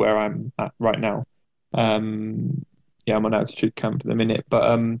 and it's where I'm at right now. I'm on altitude camp at the minute,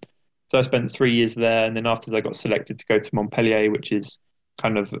 but so I spent 3 years there, and then afterwards I got selected to go to Montpellier, which is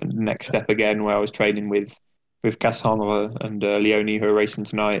kind of the next step again, where I was training with Cassandre and Leonie, who are racing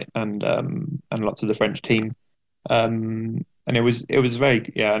tonight, and lots of the French team. And it was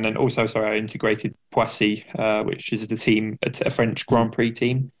very and then also I integrated Poissy, which is the team, a French Grand Prix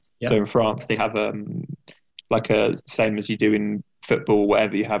team. Yep. So in France they have a same as you do in football,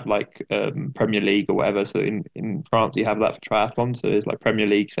 whatever, you have Premier League or whatever. So in France you have that for triathlon. So there's Premier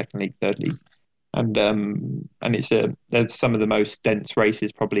League, Second League, Third League. And there's some of the most dense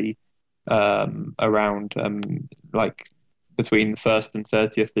races probably around, between the 1st and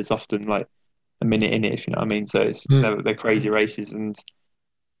 30th. There's often a minute in it, if you know what I mean. So they're crazy races, and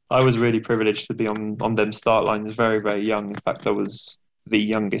I was really privileged to be on them start lines very, very young. In fact, I was the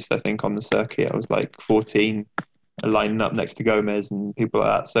youngest, I think, on the circuit. I was 14, lining up next to Gomez and people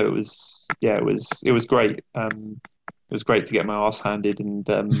like that. So it was great. It was great to get my arse handed and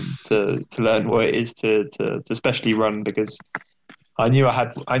to learn what it is to especially run, because I knew I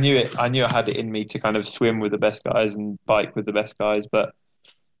had it in me to kind of swim with the best guys and bike with the best guys, but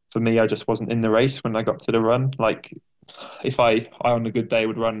for me, I just wasn't in the race when I got to the run. If I on a good day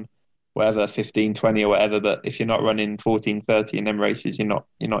would run whatever 15, 20 or whatever, but if you're not running 14, 30 in them races, you're not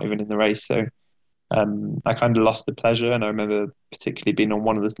even in the race. So I kind of lost the pleasure, and I remember particularly being on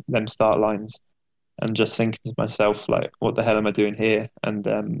one of them start lines and just thinking to myself, what the hell am I doing here? And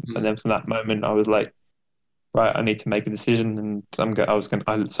then from that moment, I was like, right, I need to make a decision. And so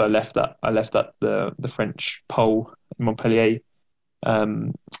I left the French pole in Montpellier.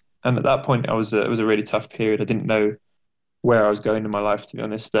 And at that point, it was a really tough period. I didn't know where I was going in my life, to be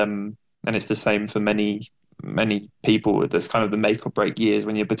honest. And it's the same for many people. There's kind of the make or break years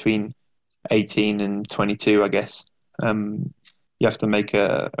when you're between 18 and 22, I guess. You have to make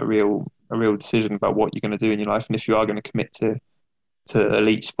a real decision about what you're going to do in your life, and if you are going to commit to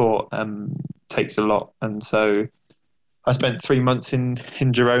elite sport, takes a lot. And so I spent 3 months in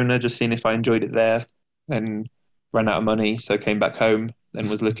Girona, just seeing if I enjoyed it there. Then ran out of money, so came back home. Then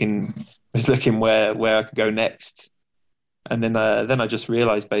was looking where I could go next. And then I just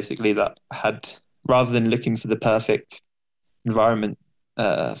realised basically that rather than looking for the perfect environment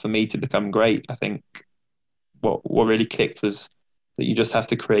for me to become great, I think what really clicked was that you just have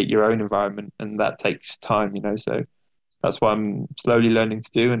to create your own environment, and that takes time, so that's what I'm slowly learning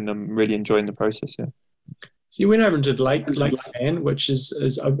to do, and I'm really enjoying the process. So you went over and did Lakespan, which is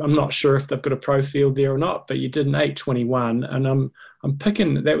I'm not sure if they've got a pro field there or not, but you did an 8:21, and I'm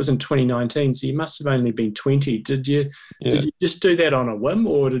picking that was in 2019, so you must have only been 20. Did you just do that on a whim,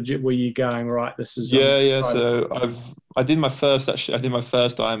 or were you going, right, this is so I did my first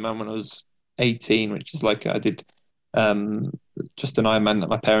Ironman when I was 18, which is I did just an Ironman that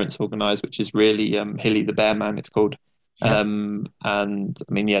my parents organised, which is really hilly, the Bearman it's called. Yep. And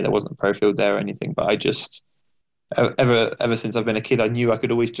I mean, yeah, there wasn't a pro field there or anything, but I just ever since I've been a kid, I knew I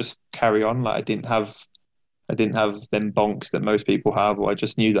could always just carry on. Like I didn't have them bonks that most people have, or I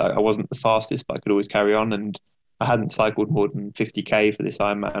just knew that I wasn't the fastest, but I could always carry on. And I hadn't cycled more than 50k for this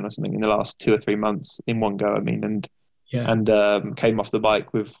Ironman or something in the last 2 or 3 months in one go. I mean, and came off the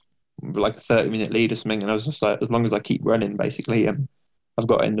bike with like a 30-minute lead or something, and I was just like, as long as I keep running, basically, I've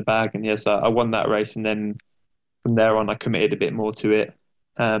got it in the bag. And yes, I won that race, and then from there on, I committed a bit more to it.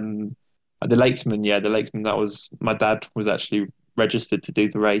 The Lakesman, that was my dad was actually registered to do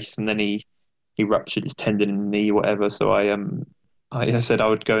the race, and then he ruptured his tendon in the knee, whatever. So I said I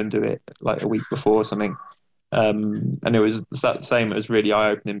would go and do it like a week before or something. And it was that same. It was really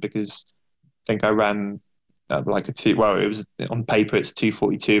eye opening because I think I ran like it was on paper it's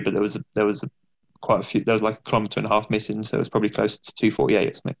 2:42, but there was quite a few. There was like 1.5 kilometers missing, so it was probably close to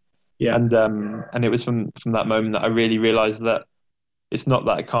 2:48 or something. Yeah. And it was from that moment that I really realised that it's not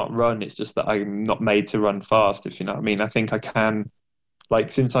that I can't run, it's just that I'm not made to run fast, if you know what I mean. I think I can, like,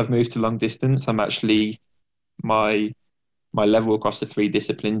 since I've moved to long distance, I'm actually my level across the 3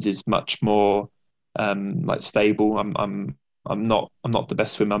 disciplines is much more like stable. I'm not the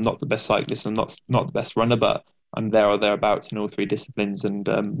best swimmer, I'm not the best cyclist, I'm not the best runner, but I'm there or thereabouts in all 3 disciplines. And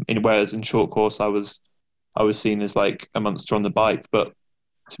whereas in short course I was seen as like a monster on the bike, but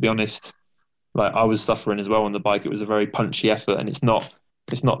to be honest, like I was suffering as well on the bike. It was a very punchy effort, and it's not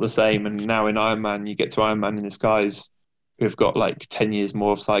the same. And now in Ironman, you get to Ironman in this guys who've got like 10 years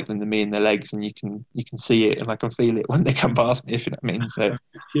more of cycling than me in their legs, and you can see it, and I can feel it when they come past me, if you know what I mean. So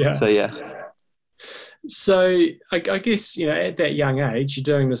yeah. So I guess, at that young age, you're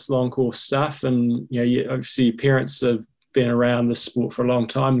doing this long course stuff, and obviously your parents have been around the sport for a long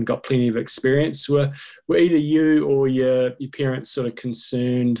time and got plenty of experience. Were either you or your parents sort of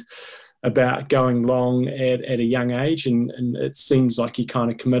concerned about going long at a young age, and it seems like you kind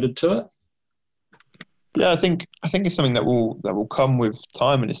of committed to it? Yeah, I think it's something that will come with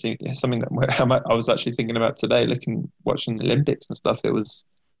time, and it's something that I was actually thinking about today, watching the Olympics and stuff.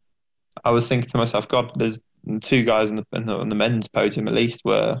 I was thinking to myself, God, there's 2 guys on the men's podium at least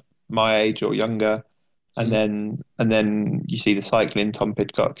were my age or younger, and then you see the cycling, Tom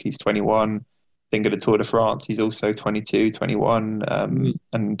Pidcock, he's 21. Think of the Tour de France, he's also 22, 21,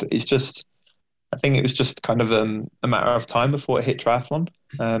 and it's just, I think it was just kind of a matter of time before it hit triathlon.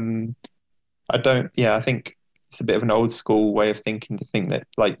 I think it's a bit of an old school way of thinking to think that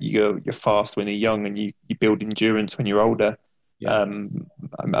like you're fast when you're young and you build endurance when you're older. Yeah.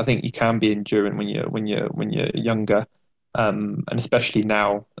 I think you can be endurant when you're younger, and especially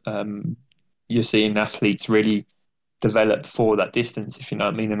now, you're seeing athletes really develop for that distance, if you know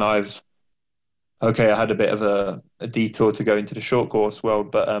what I mean. And I had a bit of a detour to go into the short course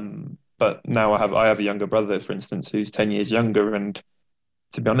world, but now I have a younger brother, for instance, who's 10 years younger, and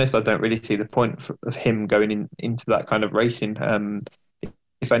to be honest, I don't really see the point of him going into that kind of racing.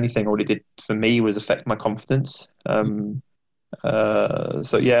 If anything, all it did for me was affect my confidence.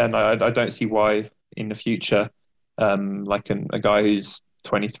 So yeah, and I don't see why in the future, like a guy who's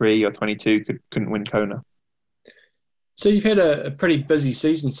 23 or 22 couldn't win Kona. So you've had a pretty busy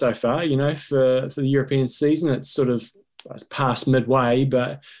season so far, for the European season. It's sort of past midway,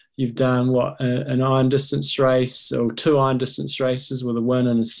 but you've done an iron distance race, or 2 iron distance races with a win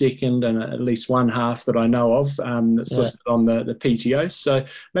and a second, and at least one half that I know of that's listed on the PTO. So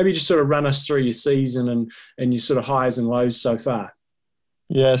maybe just sort of run us through your season and your sort of highs and lows so far.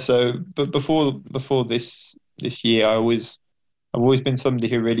 Yeah. So, but before this year, I've always been somebody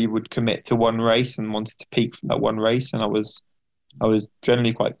who really would commit to one race and wanted to peak from that one race, and I was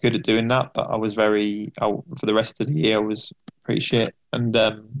generally quite good at doing that, but I was for the rest of the year I was pretty shit. And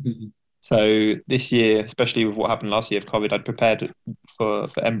so this year, especially with what happened last year of COVID, I'd prepared for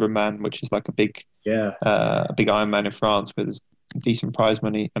Embrunman, which is like a big Ironman in France with decent prize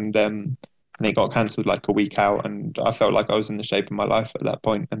money, and it got cancelled like a week out, and I felt like I was in the shape of my life at that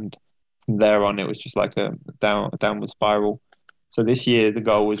point, and from there on it was just like a downward spiral. So this year the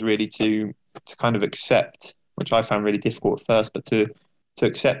goal was really to kind of accept, which I found really difficult at first, but to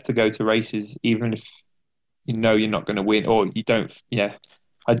accept to go to races even if you're not going to win, or you don't. Yeah,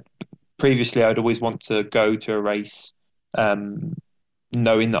 previously I'd always want to go to a race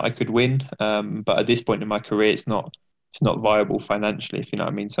knowing that I could win, but at this point in my career it's not viable financially, if you know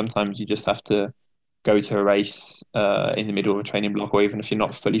what I mean. Sometimes you just have to go to a race in the middle of a training block, or even if you're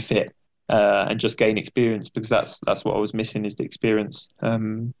not fully fit, and just gain experience, because that's what I was missing, is the experience.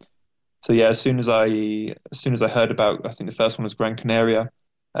 So yeah, as soon as I heard about, I think the first one was Gran Canaria,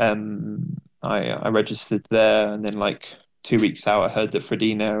 I registered there, and then like 2 weeks out, I heard that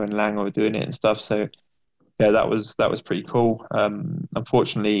Frodeno and Langer were doing it and stuff. So yeah, that was pretty cool.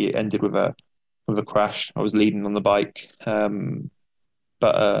 Unfortunately, it ended with a crash. I was leading on the bike,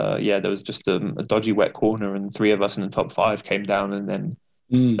 but yeah, there was just a dodgy wet corner, and 3 of us in the top 5 came down, and then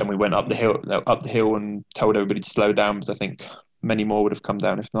we went up the hill and told everybody to slow down, because I think many more would have come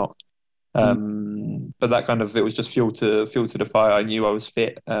down if not. But that kind of, it was just fuel to the fire. I knew I was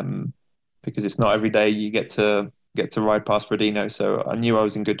fit, because it's not every day you get to ride past Frodeno, so I knew I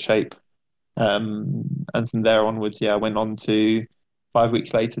was in good shape. And from there onwards, yeah, I went on to 5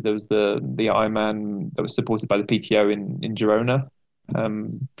 weeks later. There was the Ironman that was supported by the PTO in Girona,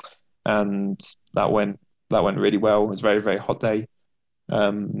 and that went really well. It was a very, very hot day.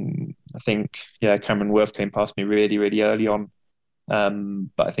 I think, yeah, Cameron Worth came past me really, really early on,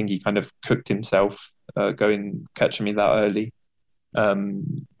 but I think he kind of cooked himself catching me that early,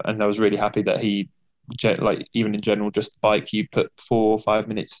 and I was really happy that he, like, even in general, just the bike, you put 4 or 5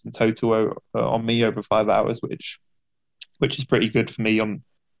 minutes in total on me over 5 hours, which is pretty good for me on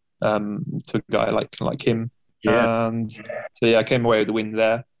to a guy like him. Yeah. And so yeah, I came away with the win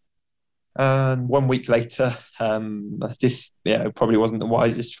there. And 1 week later, this probably wasn't the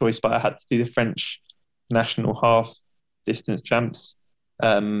wisest choice, but I had to do the French national half distance champs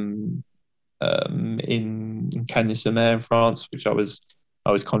in Cagnes-sur-Mer in France, which I was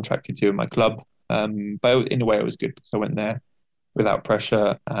contracted to in my club. But in a way, it was good because I went there without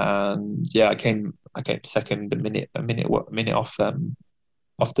pressure, and yeah, I came second, a minute off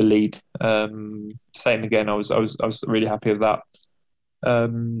the lead. Same again. I was really happy with that.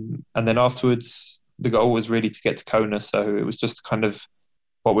 And then afterwards, the goal was really to get to Kona. So it was just kind of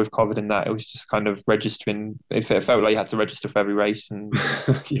what we've covered in that. It was just kind of registering. If it felt like you had to register for every race, and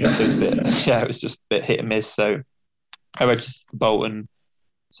Yeah. it was just a bit hit and miss. So I registered for Bolton.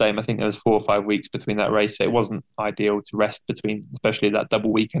 Same. I think there was 4 or 5 weeks between that race. So it wasn't ideal to rest between, especially that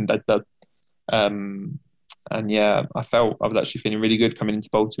double weekend I'd done. And yeah, I felt I was actually feeling really good coming into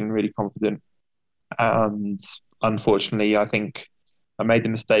Bolton, really confident. And unfortunately, I think I made the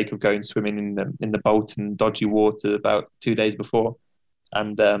mistake of going swimming in the Bolton dodgy water about 2 days before,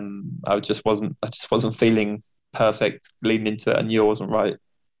 and I just wasn't feeling perfect leading into it. I knew I wasn't right,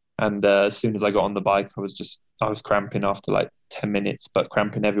 and as soon as I got on the bike, I was cramping after like 10 minutes, but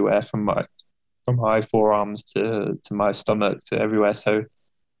cramping everywhere from my forearms to my stomach to everywhere. So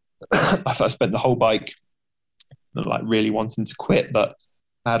I spent the whole bike like really wanting to quit, but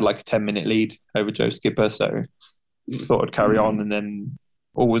I had like a 10-minute lead over Joe Skipper, so thought I'd carry on, and then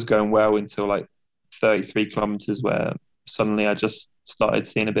all was going well until like 33 kilometers, where suddenly I just started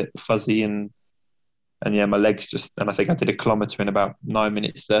seeing a bit fuzzy, and yeah, my legs just, and I think I did a kilometer in about 9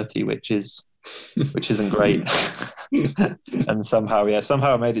 minutes 30, which isn't great. And somehow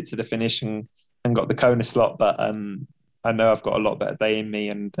I made it to the finish and got the Kona slot, but I know I've got a lot better day in me,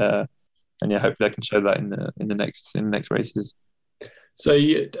 and yeah, hopefully I can show that in the next races. So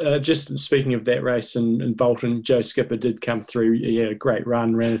just speaking of that race in Bolton, Joe Skipper did come through. He had a great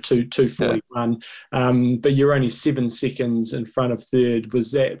run, ran a 2:41, but you're only 7 seconds in front of third.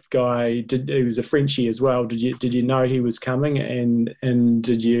 Was that guy? He was a Frenchie as well. Did you know he was coming, and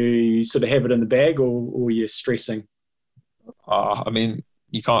did you sort of have it in the bag, or were you stressing? I mean,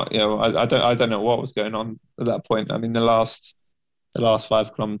 you can't. I don't know what was going on at that point. I mean, the last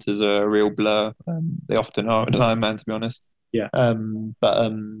 5 kilometers are a real blur. They often are in an Ironman, to be honest. Yeah.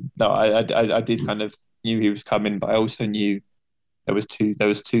 But no, I did kind of knew he was coming, but I also knew there was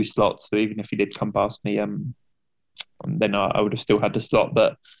two slots. So even if he did come past me, then I would have still had the slot.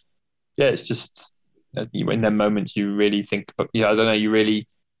 But yeah, it's just in them moments you really think. But yeah, I don't know. You really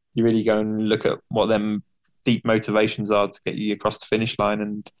go and look at what them deep motivations are to get you across the finish line.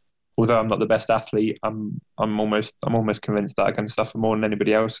 And although I'm not the best athlete, I'm almost convinced that I can suffer more than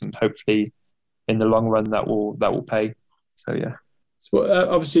anybody else, and hopefully in the long run that will pay. So yeah. So,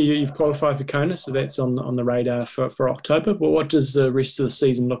 obviously you've qualified for Kona, so that's on the radar for October. But what does the rest of the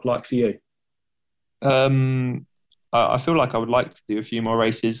season look like for you? I feel like I would like to do a few more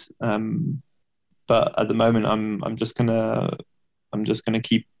races, but at the moment I'm just gonna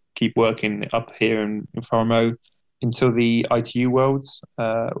keep working up here in Foromo until the ITU Worlds,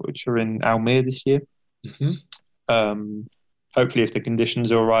 which are in Almere this year. Mm-hmm. Hopefully, if the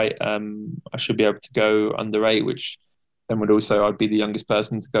conditions are all right, I should be able to go under 8, which then I'd be the youngest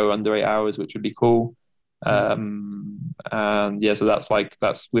person to go under 8 hours, which would be cool. And yeah, so that's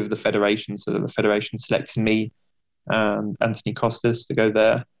with the federation. So the federation selected me and Anthony Costas to go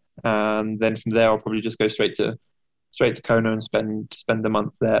there, and then from there I'll probably just go straight to Kona and spend the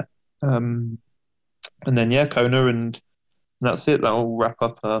month there. And then yeah, Kona, and that's it. That'll wrap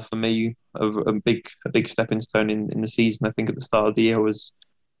up for me of a big stepping stone in the season. I think at the start of the year I was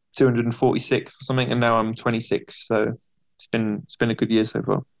 246 or something, and now I'm 26. So it's been a good year so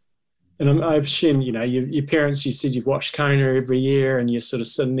far. And I assume, your parents, you said you've watched Kona every year and you're sort of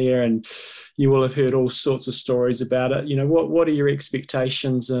sitting there and you will have heard all sorts of stories about it. What are your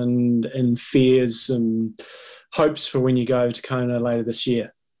expectations and fears and hopes for when you go to Kona later this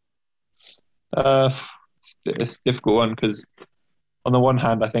year? It's a difficult one because on the one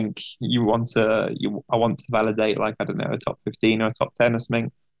hand, I think I want to validate, like, I don't know, a top 15 or a top 10 or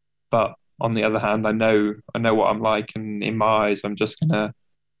something. But on the other hand, I know what I'm like, and in my eyes, I'm just gonna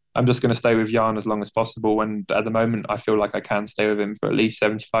stay with Jan as long as possible. And at the moment, I feel like I can stay with him for at least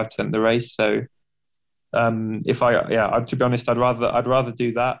 75% of the race. So, to be honest, I'd rather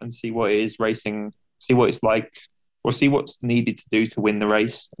do that and see what it is racing, see what it's like, or see what's needed to do to win the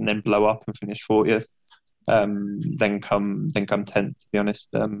race, and then blow up and finish 40th. Then come 10th, to be honest.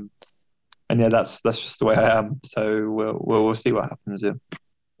 And yeah, that's just the way I am. So we'll see what happens. Yeah.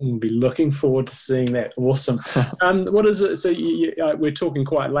 We'll be looking forward to seeing that. Awesome. What is it? So we're talking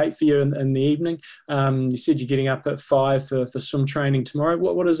quite late for you in the evening. You said you're getting up at 5 for swim training tomorrow.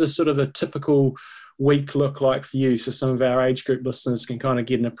 What does a sort of a typical week look like for you, so some of our age group listeners can kind of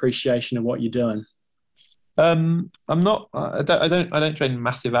get an appreciation of what you're doing? I don't train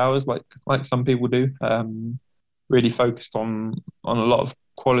massive hours like some people do. Really focused on a lot of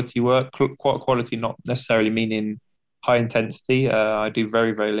quality work. Quality not necessarily meaning high intensity. I do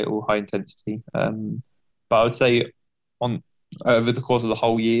very, very little high intensity. But I would say over the course of the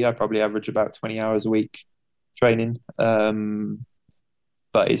whole year, I probably average about 20 hours a week training.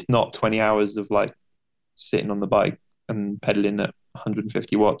 But it's not 20 hours of like sitting on the bike and pedaling at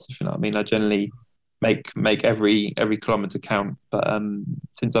 150 watts, if you know what I mean. I generally make every kilometre count. But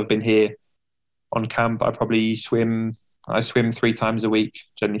since I've been here on camp, I swim 3 times a week,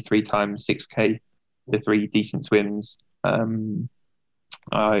 generally 3 times 6K. The 3 decent swims. I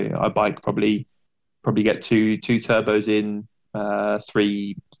bike probably get two turbos in,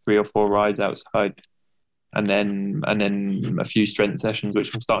 3 or 4 rides outside, and then a few strength sessions,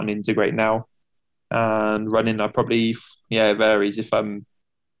 which I'm starting to integrate now. And running, I probably, it varies. If I'm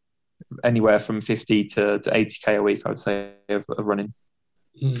anywhere from 50 to 80K a week, I would say, of running.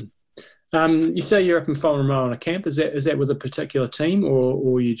 You say you're up in Whangarei on a camp. Is that with a particular team,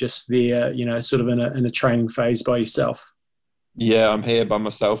 or are you just there, sort of in a training phase by yourself? Yeah, I'm here by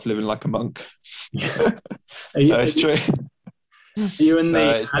myself, living like a monk. It's true. Are you in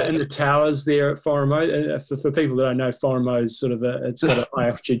the towers there at Whangarei? For people that don't know, Whangarei is sort of it's got a high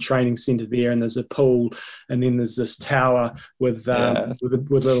altitude training centre there, and there's a pool, and then there's this tower with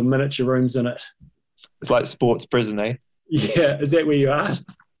little miniature rooms in it. It's like sports prison, eh? Yeah, is that where you are?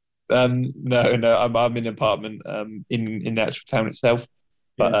 No, I'm in an apartment in the actual town itself,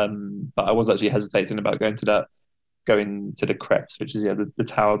 but I was actually hesitating about going to the Krebs, which is the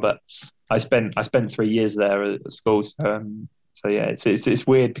tower. But I spent 3 years there at school, so yeah, it's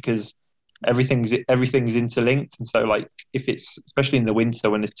weird because everything's interlinked, and so like if it's especially in the winter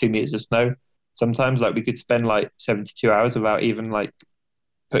when there's 2 meters of snow, sometimes like we could spend like 72 hours without even like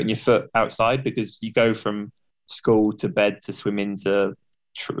putting your foot outside, because you go from school to bed to swimming to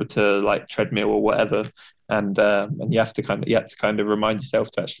like treadmill or whatever, and you have to kind of remind yourself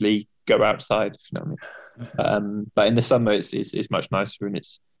to actually go outside, if you know what I mean. But in the summer it's much nicer, and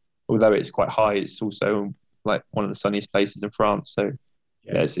although it's quite high, it's also like one of the sunniest places in France. So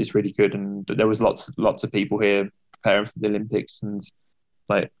yeah, it's really good, and there was lots of people here preparing for the Olympics, and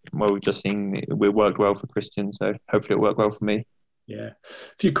like we've just seen it worked well for Christian, so hopefully it worked well for me. Yeah.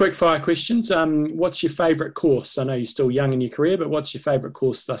 A few quick fire questions. What's your favourite course? I know you're still young in your career, but what's your favourite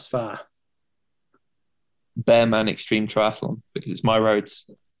course thus far? Bearman Extreme Triathlon, because it's my roads.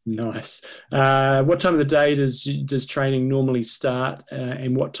 Nice. What time of the day does training normally start,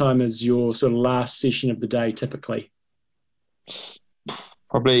 and what time is your sort of last session of the day typically?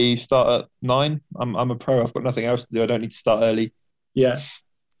 Probably start at 9. I'm a pro. I've got nothing else to do. I don't need to start early. Yeah.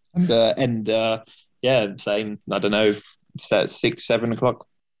 And same. I don't know. Set at 6, 7 o'clock.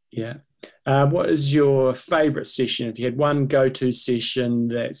 Yeah. What is your favourite session? If you had one go-to session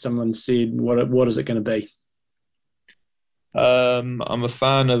that someone said, what is it going to be? I'm a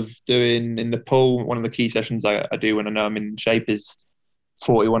fan of doing in the pool. One of the key sessions I do when I know I'm in shape is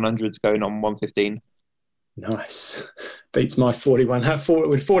 40-100s going on 115. Nice. Beats my 48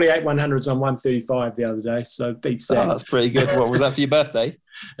 100s on 135 the other day, so beats that. Oh, that's pretty good. What was that for your birthday?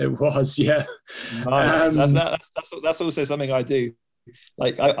 It was, yeah. Nice. That's also something I do.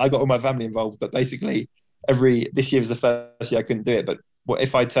 Like I got all my family involved, but basically this year was the first year I couldn't do it. But when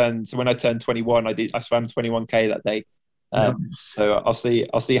I turned 21, I swam 21K that day. Nice. So I'll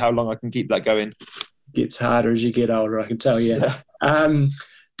see how long I can keep that going. Gets harder as you get older, I can tell you. Yeah.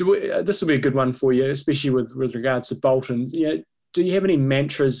 This will be a good one for you, especially with regards to Bolton. Do you have any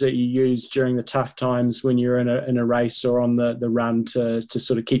mantras that you use during the tough times when you're in a race or on the run to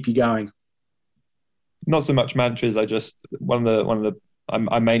sort of keep you going? Not so much mantras. I just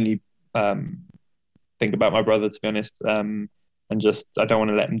I mainly think about my brother, to be honest, and just I don't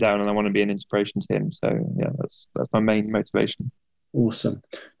want to let him down, and I want to be an inspiration to him. So yeah, that's my main motivation. Awesome.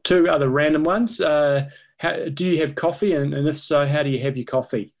 2 other random ones. Do you have coffee, and if so, how do you have your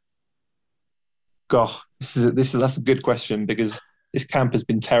coffee? Gosh, that's a good question, because this camp has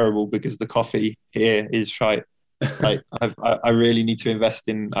been terrible because the coffee here is shite. Like I really need to invest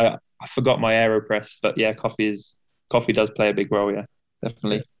in. I forgot my AeroPress, but yeah, coffee does play a big role. Yeah,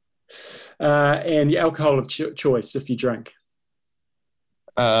 definitely. And your alcohol of choice if you drink.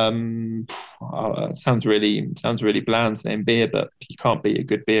 Sounds really bland saying beer, but you can't beat a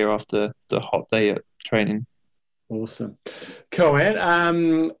good beer after the hot day at training. Awesome, cool,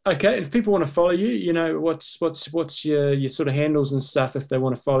 man. Okay, if people want to follow you, what's your sort of handles and stuff if they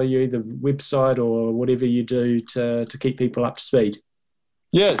want to follow you, the website or whatever you do to keep people up to speed.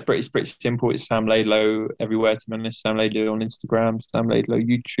 Yeah, it's pretty simple. It's Sam Laidlow everywhere, to be honest. Sam Laidlow on Instagram, Sam Laidlow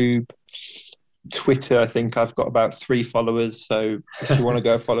YouTube, Twitter. I think I've got about 3 followers. So if you want to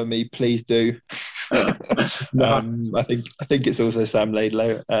go follow me, please do. I think it's also Sam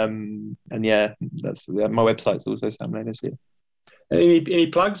Laidlow. And yeah, my website's also Sam Laidlow. So yeah. Any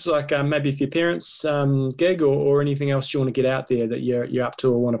plugs, like maybe if your parents gig or anything else you want to get out there that you're up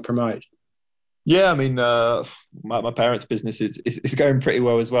to or want to promote? Yeah, I mean, my parents' business is going pretty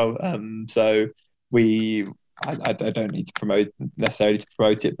well as well. So I don't need to necessarily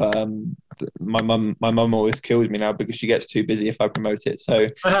promote it, but my mum always kills me now because she gets too busy if I promote it. So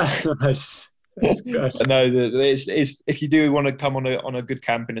nice. That's good. No, it's if you do want to come on a good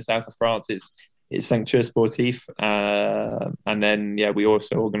camp in the south of France, it's Sanctuaire Sportif, and then yeah, we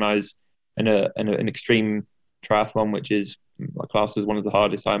also organise an extreme triathlon, which is classed as one of the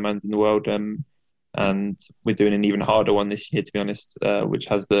hardest Ironmans in the world. And we're doing an even harder one this year, to be honest, which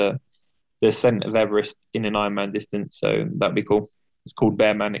has the ascent of Everest in an Ironman distance. So that'd be cool. It's called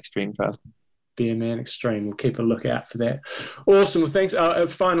Bearman Extreme Triathlon. Bearman Extreme. We'll keep a lookout for that. Awesome. Well, thanks.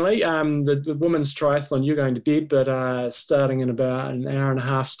 Finally, the women's triathlon, you're going to bed, but starting in about an hour and a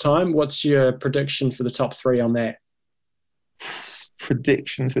half's time. What's your prediction for the top 3 on that?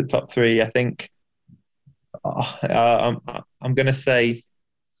 Predictions for the top 3, I think. I'm going to say.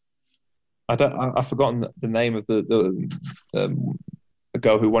 I've forgotten the name of the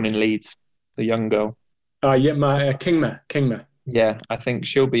girl who won in Leeds, the young girl. Oh yeah, Kingma. Yeah, I think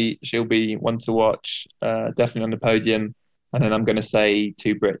she'll be one to watch. Definitely on the podium. And then I'm going to say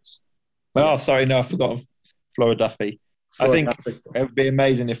 2 Brits. Oh, sorry, no, I forgot Flora Duffy. I think it would be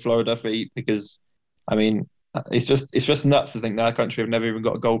amazing if Flora Duffy, because I mean, it's just nuts to think that our country have never even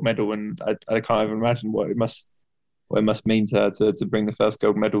got a gold medal, and I can't even imagine what it must mean to her to bring the first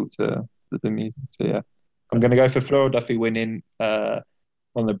gold medal to the meeting. So yeah, I'm going to go for Flora Duffy winning, on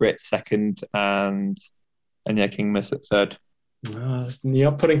the Brits second, and yeah, Kingmas at third. Oh,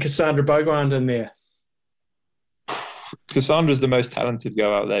 you're putting Cassandra Beaugrand in there. Cassandra's the most talented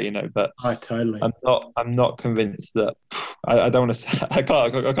girl out there, but totally. I'm not convinced that I don't want to say I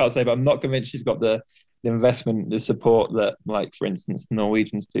can't say, but I'm not convinced she's got the investment, the support that, like, for instance,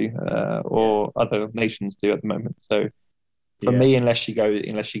 Norwegians do, or other nations do at the moment. So for me, unless she goes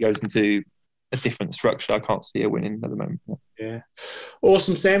into a different structure, I can't see her winning at the moment. Yeah.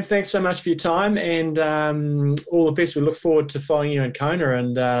 Awesome, Sam. Thanks so much for your time, and all the best. We look forward to following you in Kona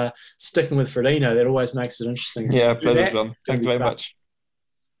and sticking with Frodeno. That always makes it interesting. Yeah, pleasure, John. Thanks very much.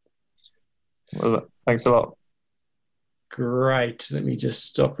 Well, thanks a lot. Great. Let me just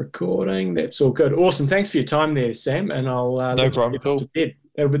stop recording. That's all good. Awesome. Thanks for your time there, Sam. And I'll no problem at all.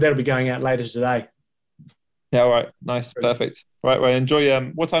 That'll be going out later today. Yeah. All right. Nice. Perfect. Right. Well,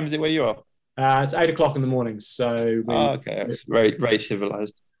 enjoy. What time is it where you are? It's 8 o'clock in the morning. So okay. Very, very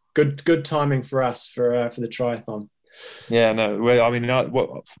civilized. Good timing for us for the triathlon. Yeah. No. Well, I mean,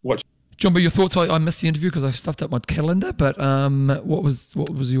 what? Jumbo, your thoughts? I missed the interview because I stuffed up my calendar, but what was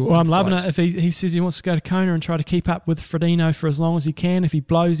your Well, I'm insight? loving it. If he says he wants to go to Kona and try to keep up with Frodeno for as long as he can. If he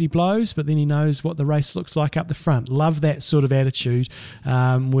blows, he blows, but then he knows what the race looks like up the front. Love that sort of attitude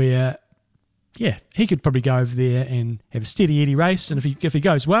where, yeah, he could probably go over there and have a steady Eddie race, and if he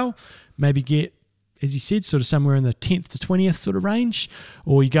goes well, maybe get, as he said, sort of somewhere in the 10th to 20th sort of range,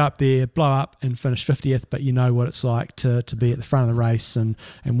 or you go up there, blow up and finish 50th, but you know what it's like to be at the front of the race and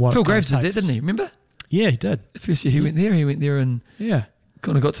what Phil Graves did that, didn't he? Remember? Yeah, he did. The first year he went there and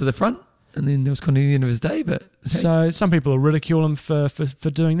kind of got to the front. And then that was kind of the end of his day. But hey. So some people will ridicule him for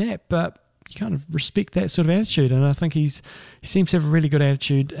doing that, but you kind of respect that sort of attitude. And I think he seems to have a really good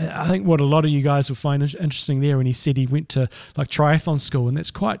attitude. I think what a lot of you guys will find interesting there when he said he went to like triathlon school, and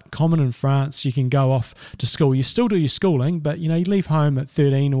that's quite common in France. You can go off to school. You still do your schooling, but you leave home at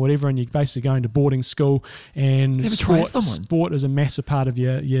 13 or whatever, and you're basically going to boarding school, and sport is a massive part of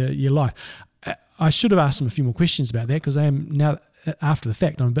your life. I should have asked him a few more questions about that, because I am now, after the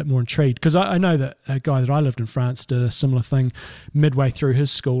fact, I'm a bit more intrigued, because I know that a guy that I lived in France did a similar thing midway through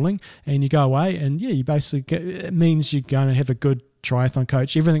his schooling, and you go away and you basically it means you're going to have a good triathlon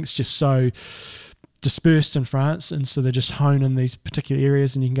coach. Everything's just so dispersed in France, and so they just hone in these particular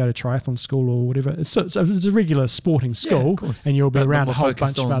areas, and you can go to triathlon school or whatever. It's a regular sporting school, and you'll be around a whole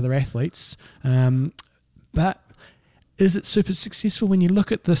bunch of other athletes. But is it super successful when you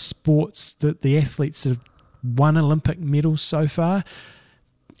look at the sports that the athletes that have won Olympic medals so far?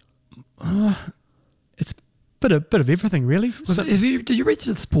 It's a bit of everything, really. Did you read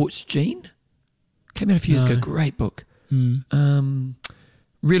The Sports Gene? Came out a few years ago. Great book.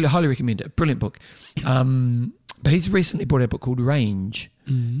 Really highly recommend it. Brilliant book. But he's recently brought out a book called Range,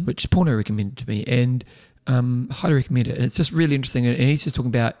 which Porno recommended to me, and highly recommend it. And it's just really interesting. And he's just talking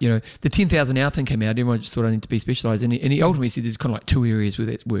about, the 10,000 hour thing came out. Everyone just thought I need to be specialised. And he ultimately said there's kind of like two areas where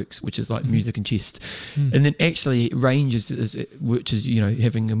that works, which is like music and chess. And then actually range is which is,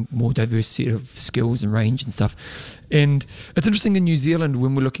 having a more diverse set of skills and range and stuff. And it's interesting in New Zealand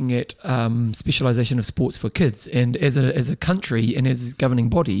when we're looking at specialisation of sports for kids. And as a country and as governing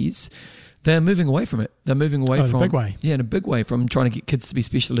bodies, they're moving away from it. They're moving away from... in a big way. Yeah, in a big way, from trying to get kids to be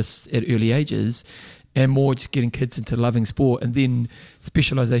specialists at early ages, and more just getting kids into loving sport, and then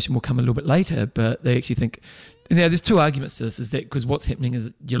specialisation will come a little bit later. But they actually think, now there's two arguments to this, is that because what's happening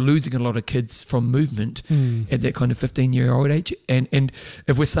is you're losing a lot of kids from movement at that kind of 15-year-old age, and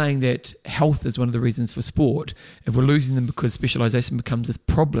if we're saying that health is one of the reasons for sport, if we're losing them because specialisation becomes a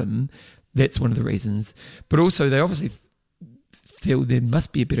problem, that's one of the reasons. But also they obviously feel there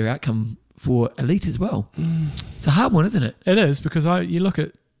must be a better outcome for elite as well. It's a hard one, isn't it? It is, because you look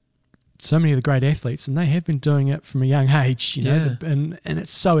at so many of the great athletes, and they have been doing it from a young age, and it's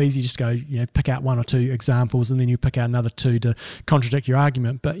so easy just go, pick out one or two examples, and then you pick out another two to contradict your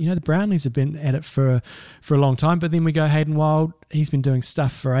argument. But the Brownlees have been at it for a long time. But then we go Hayden Wild, he's been doing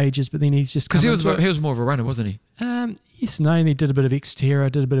stuff for ages, but then he's just, because he was more of a runner, wasn't he? Yes, no, and he did a bit of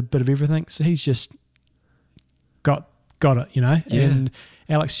Xterra, did a bit of everything. So he's just got it, and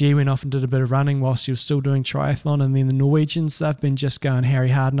Alex Yee went off and did a bit of running whilst he was still doing triathlon. And then the Norwegians, they've been just going Harry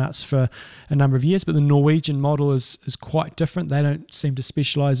Hardnuts for a number of years. But the Norwegian model is quite different. They don't seem to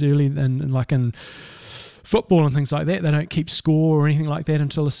specialise early, and like in football and things like that, they don't keep score or anything like that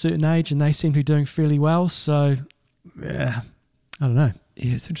until a certain age, and they seem to be doing fairly well. So, yeah, I don't know.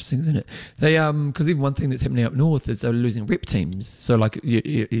 Yeah, it's interesting, isn't it? They because even one thing that's happening up north is they're losing rep teams. So like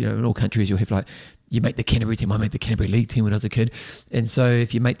in all countries you'll have you make the Canterbury team. I made the Canterbury League team when I was a kid, and so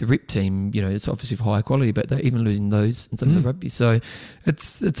if you make the rep team, it's obviously of higher quality, but they're even losing those in some of the rugby. So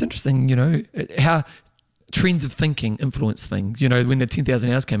it's interesting, how trends of thinking influence things. When the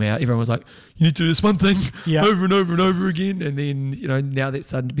 10,000 hours came out, everyone was like, you need to do this one thing over and over and over again, and then now that's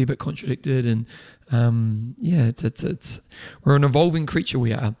starting to be a bit contradicted, and it's we're an evolving creature,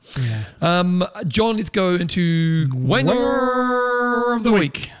 we are. John, let's go into Wanger of the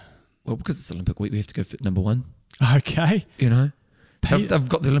Week. Well, because it's Olympic week, we have to go for number one. Okay. They've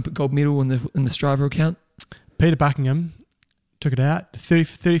got the Olympic gold medal in the Strava account. Peter Buckingham took it out,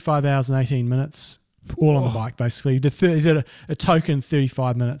 35 hours and 18 minutes, all on the bike, basically. He did a token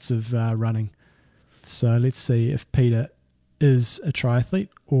 35 minutes of running. So let's see if Peter is a triathlete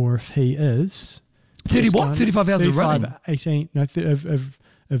or if he is... 35 hours of running? 18, no,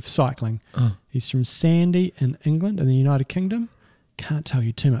 of cycling. Oh. He's from Sandy in England in the United Kingdom. Can't tell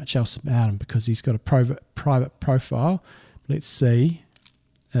you too much else about him because he's got a private profile. Let's see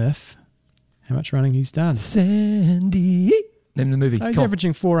how much running he's done. Sandy. Name the movie. He's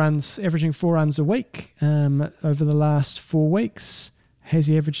averaging four runs a week over the last 4 weeks. Has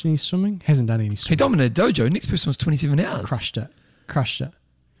he averaged any swimming? Hasn't done any swimming. He dominated Dojo. Next person was 27 hours. Crushed it.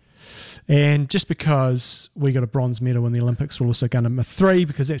 And just because we got a bronze medal in the Olympics, we'll also go number 3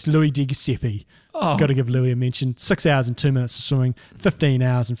 because that's Louis De Giuseppe. Got to give Louis a mention. 6 hours and 2 minutes of swimming, 15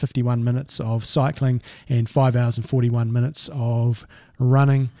 hours and 51 minutes of cycling, and 5 hours and 41 minutes of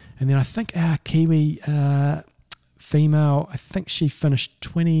running. And then I think our Kiwi female. I think she finished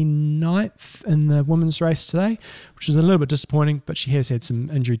 29th in the women's race today, which was a little bit disappointing, but she has had some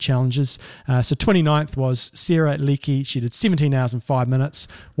injury challenges. So 29th was Sarah Leakey. She did 17 hours and 5 minutes,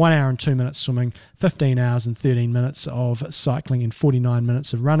 1 hour and 2 minutes swimming, 15 hours and 13 minutes of cycling, and 49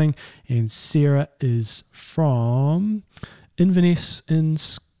 minutes of running. And Sarah is from Inverness in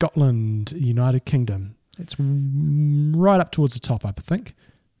Scotland, United Kingdom. It's right up towards the top, I think.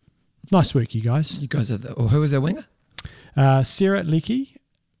 Nice work, you guys. You guys are who was our winger? Sarah Leakey,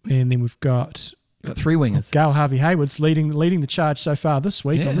 and then we've got 3 wingers. Gail Harvey-Hayward's leading the charge so far this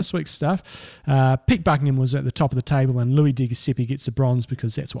week on this week's stuff. Pete Buckingham was at the top of the table, and Louis De Giuseppe gets the bronze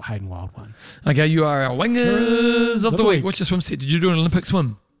because that's what Hayden Wild won. Okay, you are our wingers of the week. What's your swim set? Did you do an Olympic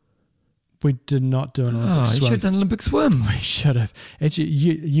swim? We did not do an Olympic swim. You should have done an Olympic swim. We should have. Actually,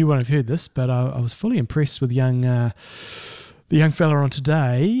 you won't have heard this, but I was fully impressed with the young fella on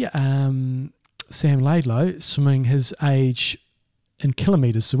today, Sam Laidlow, swimming his age in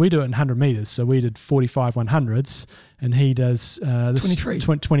kilometres. So we do it in 100 metres. So we did 45 100s, and he does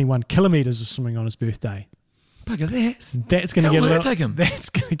 21 kilometres of swimming on his birthday. Bugger that. That's going to get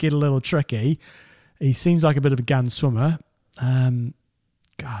a little tricky. He seems like a bit of a gun swimmer.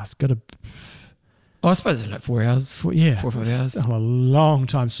 It's got I suppose it's like 4 hours. 4 or 5 hours. A long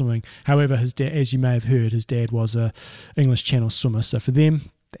time swimming. However, his dad, as you may have heard, his dad was a English Channel swimmer. So for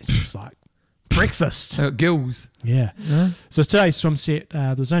them, that's just like breakfast. Gills. Yeah. So today's swim set,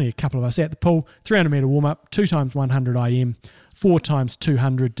 there was only a couple of us at the pool. 300 metre warm-up, 2 times 100 IM, 4 times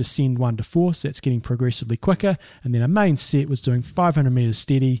 200 descend 1 to 4. So that's getting progressively quicker. And then a main set was doing 500 metres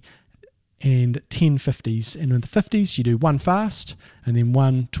steady and 10 50s. And in the 50s, you do 1 fast, and then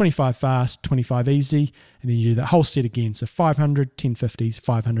 1 25 fast, 25 easy, and then you do that whole set again. So 500, 10 50s,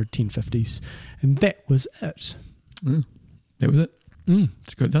 500, 10 50s. And that was it. That was it.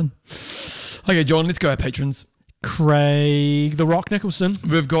 It's good done. Okay, John, let's go our patrons. Craig the Rock Nicholson.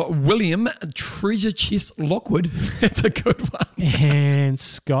 We've got William Treasure Chest Lockwood. That's a good one. And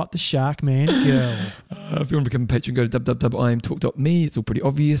Scott the Shark Man Gill. If you want to become a patron, go to www.imtalk.me. It's all pretty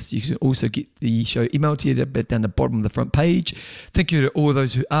obvious. You can also get the show emailed to you down the bottom of the front page. Thank you to all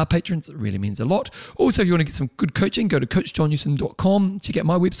those who are patrons. It really means a lot. Also, if you want to get some good coaching, go to coachjohnnewsom.com. Check out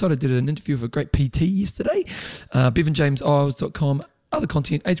my website. I did an interview with a great PT yesterday. BevanJamesIsles.com. Other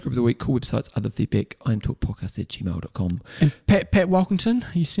content, age group of the week, cool websites, other feedback, imtalkpodcast@gmail.com. And Pat Walkington,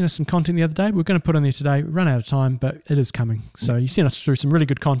 you sent us some content the other day. We're going to put on there today. We run out of time, but it is coming. So you sent us through some really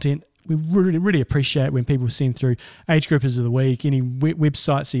good content. We really, really appreciate when people send through age groupers of the week, any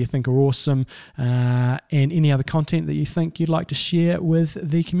websites that you think are awesome, and any other content that you think you'd like to share with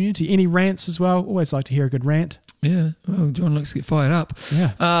the community. Any rants as well. Always like to hear a good rant. Yeah. Well, John likes to get fired up.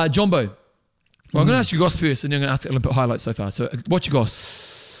 Yeah. Jumbo. Well, I'm going to ask you Goss first, and then I'm going to ask Olympic highlights so far. So, what's your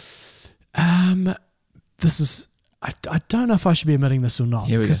Goss? This is... I don't know if I should be admitting this or not,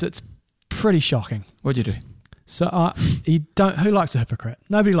 because it's pretty shocking. What'd you do? So, who likes a hypocrite?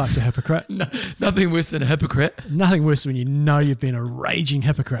 Nobody likes a hypocrite. No, nothing worse than a hypocrite. Nothing worse when you know you've been a raging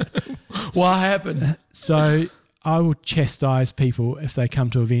hypocrite. What happened? So, I will chastise people if they come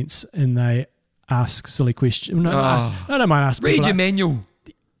to events and they ask silly questions. I don't mind asking. Read your manual.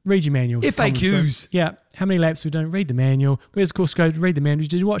 Read your manual. FAQs. Yeah. How many laps we doing? Read the manual. Where's the course code? Read the manual.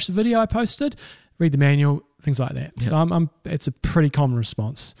 Did you watch the video I posted? Read the manual. Things like that. Yep. So it's a pretty common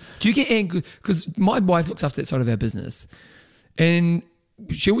response. Do you get angry? Because my wife looks after that side of our business, and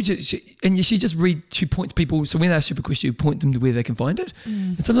she just read 2 points people. So when they ask you a question, you point them to where they can find it.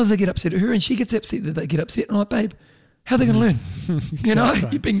 And sometimes they get upset at her, and she gets upset that they get upset. And I'm like, babe, how are they going to learn?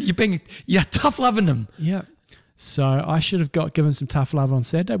 Exactly. You know, you're tough loving them. Yeah. So I should have given some tough love on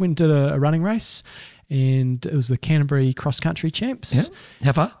Saturday. Went and did a running race, and it was the Canterbury Cross Country Champs. Yeah.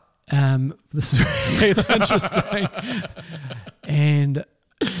 How far? This is it's interesting. And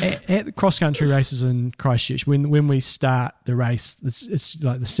at the cross country races in Christchurch, when we start the race, it's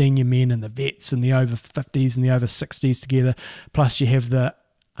like the senior men and the vets and the over 50s and the over 60s together. Plus you have the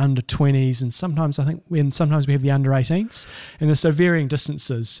under 20s, and sometimes we have the under 18s, and there's so varying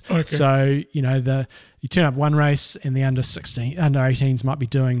distances. Okay. So you turn up one race and the under 18s might be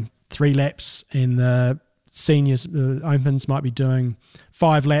doing 3 laps, and the seniors opens might be doing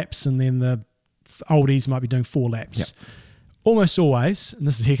 5 laps, and then the oldies might be doing 4 laps. Yep. Almost always,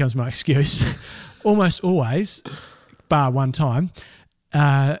 and here comes my excuse, almost always, bar one time,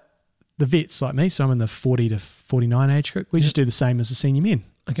 the vets like me, so I'm in the 40 to 49 age group, we just do the same as the senior men.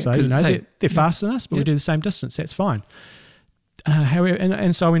 Okay, so they're faster than us, but we do the same distance. That's fine. However,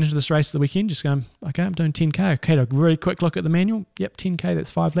 and so I went into this race of the weekend just going, okay, I'm doing 10K. Okay, a really quick look at the manual. Yep, 10K,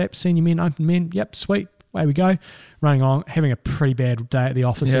 that's 5 laps. Senior men, open men, yep, sweet. away we go. Running along, having a pretty bad day at the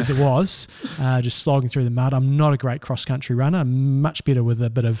office as it was, just slogging through the mud. I'm not a great cross-country runner. I'm much better with a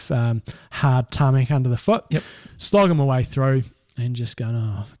bit of hard tarmac under the foot. Yep. Slogging my way through and just going,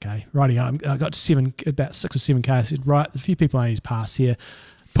 oh, okay, righty. I got to about 6 or 7K. I said, right, a few people I need to pass here.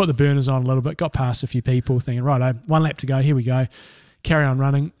 Put the burners on a little bit, got past a few people, thinking, right, 1 lap to go, here we go. Carry on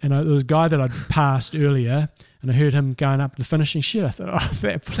running. And there was a guy that I'd passed earlier, and I heard him going up the finishing shit. I thought, oh,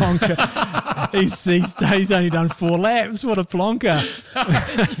 that plonker. he's only done 4 laps. What a plonker.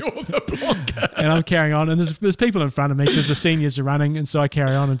 You're the plonker. And I'm carrying on. And there's people in front of me because the seniors are running. And so I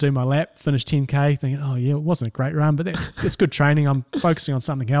carry on and do my lap, finish 10K, thinking, oh, yeah, it wasn't a great run, but that's good training. I'm focusing on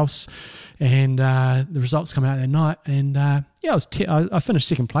something else. And the results come out that night. And I finished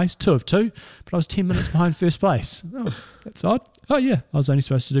second place, 2 of 2, but I was 10 minutes behind first place. Oh, that's odd. Oh, yeah, I was only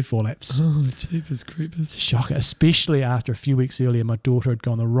supposed to do 4 laps. Oh, jeepers creepers. It's a shocker, especially after a few weeks earlier, my daughter had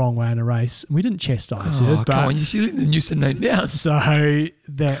gone the wrong way in a race. We didn't chastise her, but come on, you let the Newson name down. So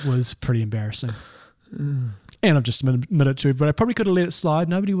that was pretty embarrassing. And I've just admitted to everybody, I probably could have let it slide.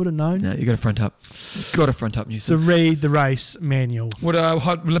 Nobody would have known. No, you got to front up. Got to front up, Newson. So read the race manual. What are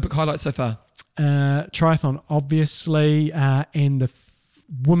Olympic highlights so far? Triathlon, obviously, and the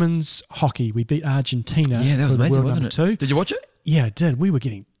women's hockey. We beat Argentina. Yeah, that was amazing, wasn't it? 2. Did you watch it? Yeah, I did. We were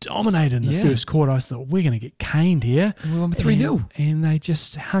getting dominated in the first quarter. I thought, we're going to get caned here. We won 3-0. And they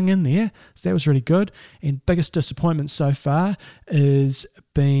just hung in there. So that was really good. And biggest disappointment so far has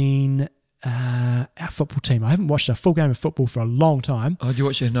been our football team. I haven't watched a full game of football for a long time. Oh, did you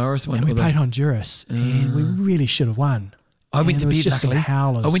watch the Honduras one? And we played Honduras, and we really should have won. I went to bed, just luckily.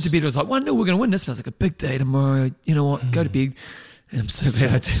 Howlers. I went to bed, I was like, 1-0, we're going to win this. But I was like, a big day tomorrow. You know what? Go to bed. And I'm so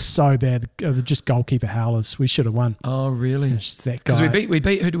glad I did. So bad. Just goalkeeper howlers. We should have won. Oh, really? Just that guy. Because we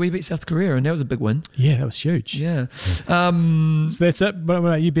beat, who did we beat? South Korea, and that was a big win. Yeah, that was huge. Yeah. So that's it. What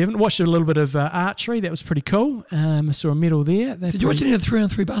about you, Bevan? Watched a little bit of archery. That was pretty cool. I saw a medal there. Did you watch any of the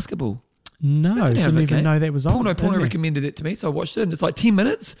 3-on-3 basketball? No, didn't even know that was on. Porno recommended it to me, so I watched it, and it's like 10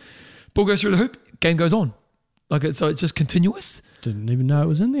 minutes. Ball goes through the hoop, game goes on. So it's just continuous. Didn't even know it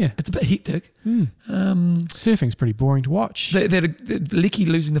was in there. It's a bit hectic. Surfing's pretty boring to watch. Lecky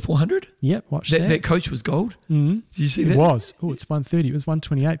losing the 400. Yep, watch that. That coach was gold. Did you see that? It was. Oh, it's 1:30. It was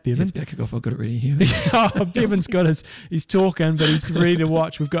 1:28, Bevan. Let's be a kick-off. I've got it ready here. Bevan's got he's talking, but he's ready to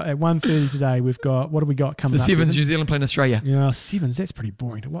watch. We've got at 1:30 today, we've got, what do we got coming up? The Sevens, New Zealand playing Australia. Yeah, Sevens, that's pretty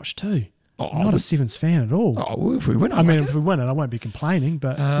boring to watch too. I'm not a Sevens fan at all. Oh, well, if we win, if we win it, I won't be complaining,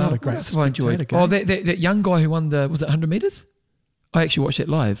 but it's not a great spectator game. Oh, that young guy who won was it 100 metres? I actually watched that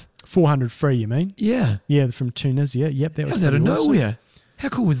live. 400 free, you mean? Yeah. Yeah, from Tunisia. Yep, that was out of awesome. nowhere. How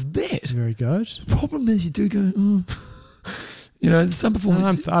cool was that? Very good. The problem is you do go, some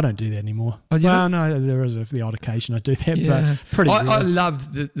performance. I don't do that anymore. Oh, no, there is the odd occasion I do that, but pretty I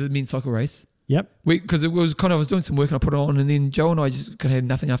loved the men's cycle race. Yep. Because it was I was doing some work and I put it on, and then Joe and I just kind of had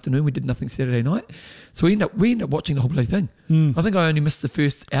nothing afternoon. We did nothing Saturday night. So we ended up watching the whole bloody thing. I think I only missed the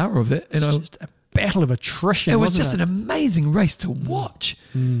first hour of it. And it's just a battle of attrition. It was just an amazing race to watch.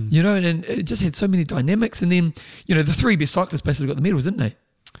 And it just had so many dynamics. And then, the 3 best cyclists basically got the medals, didn't they?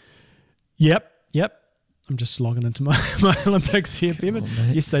 Yep. I'm just logging into my Olympics here, Bevan.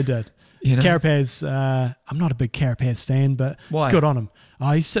 Yes, they did. Carapaz, I'm not a big Carapaz fan, but good on him.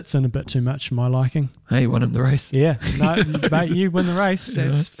 Oh, he sits in a bit too much for my liking. Hey, you won him the race. Yeah. No, mate, you win the race.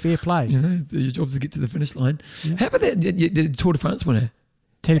 That's fair play. Your job's to get to the finish line. Yeah. How about the Tour de France winner?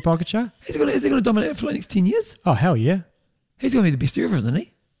 Teddy Pogacar? Is he going to dominate for the next 10 years? Oh, hell yeah. He's going to be the best ever, isn't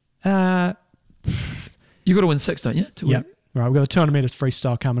he? You've got to win 6, don't you? Yep. Right, we've got the 200 metres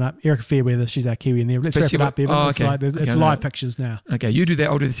freestyle coming up. Erica Fairweather, she's our Kiwi in there. Let's wrap it up, Bevan. It's live pictures now. Okay, you do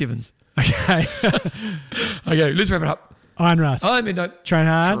that. I'll do the 7s. Okay. Okay, let's wrap it up. Iron Russ. I'm Endo. Train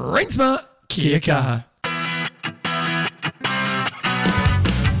hard. Train smart. Kia kaha.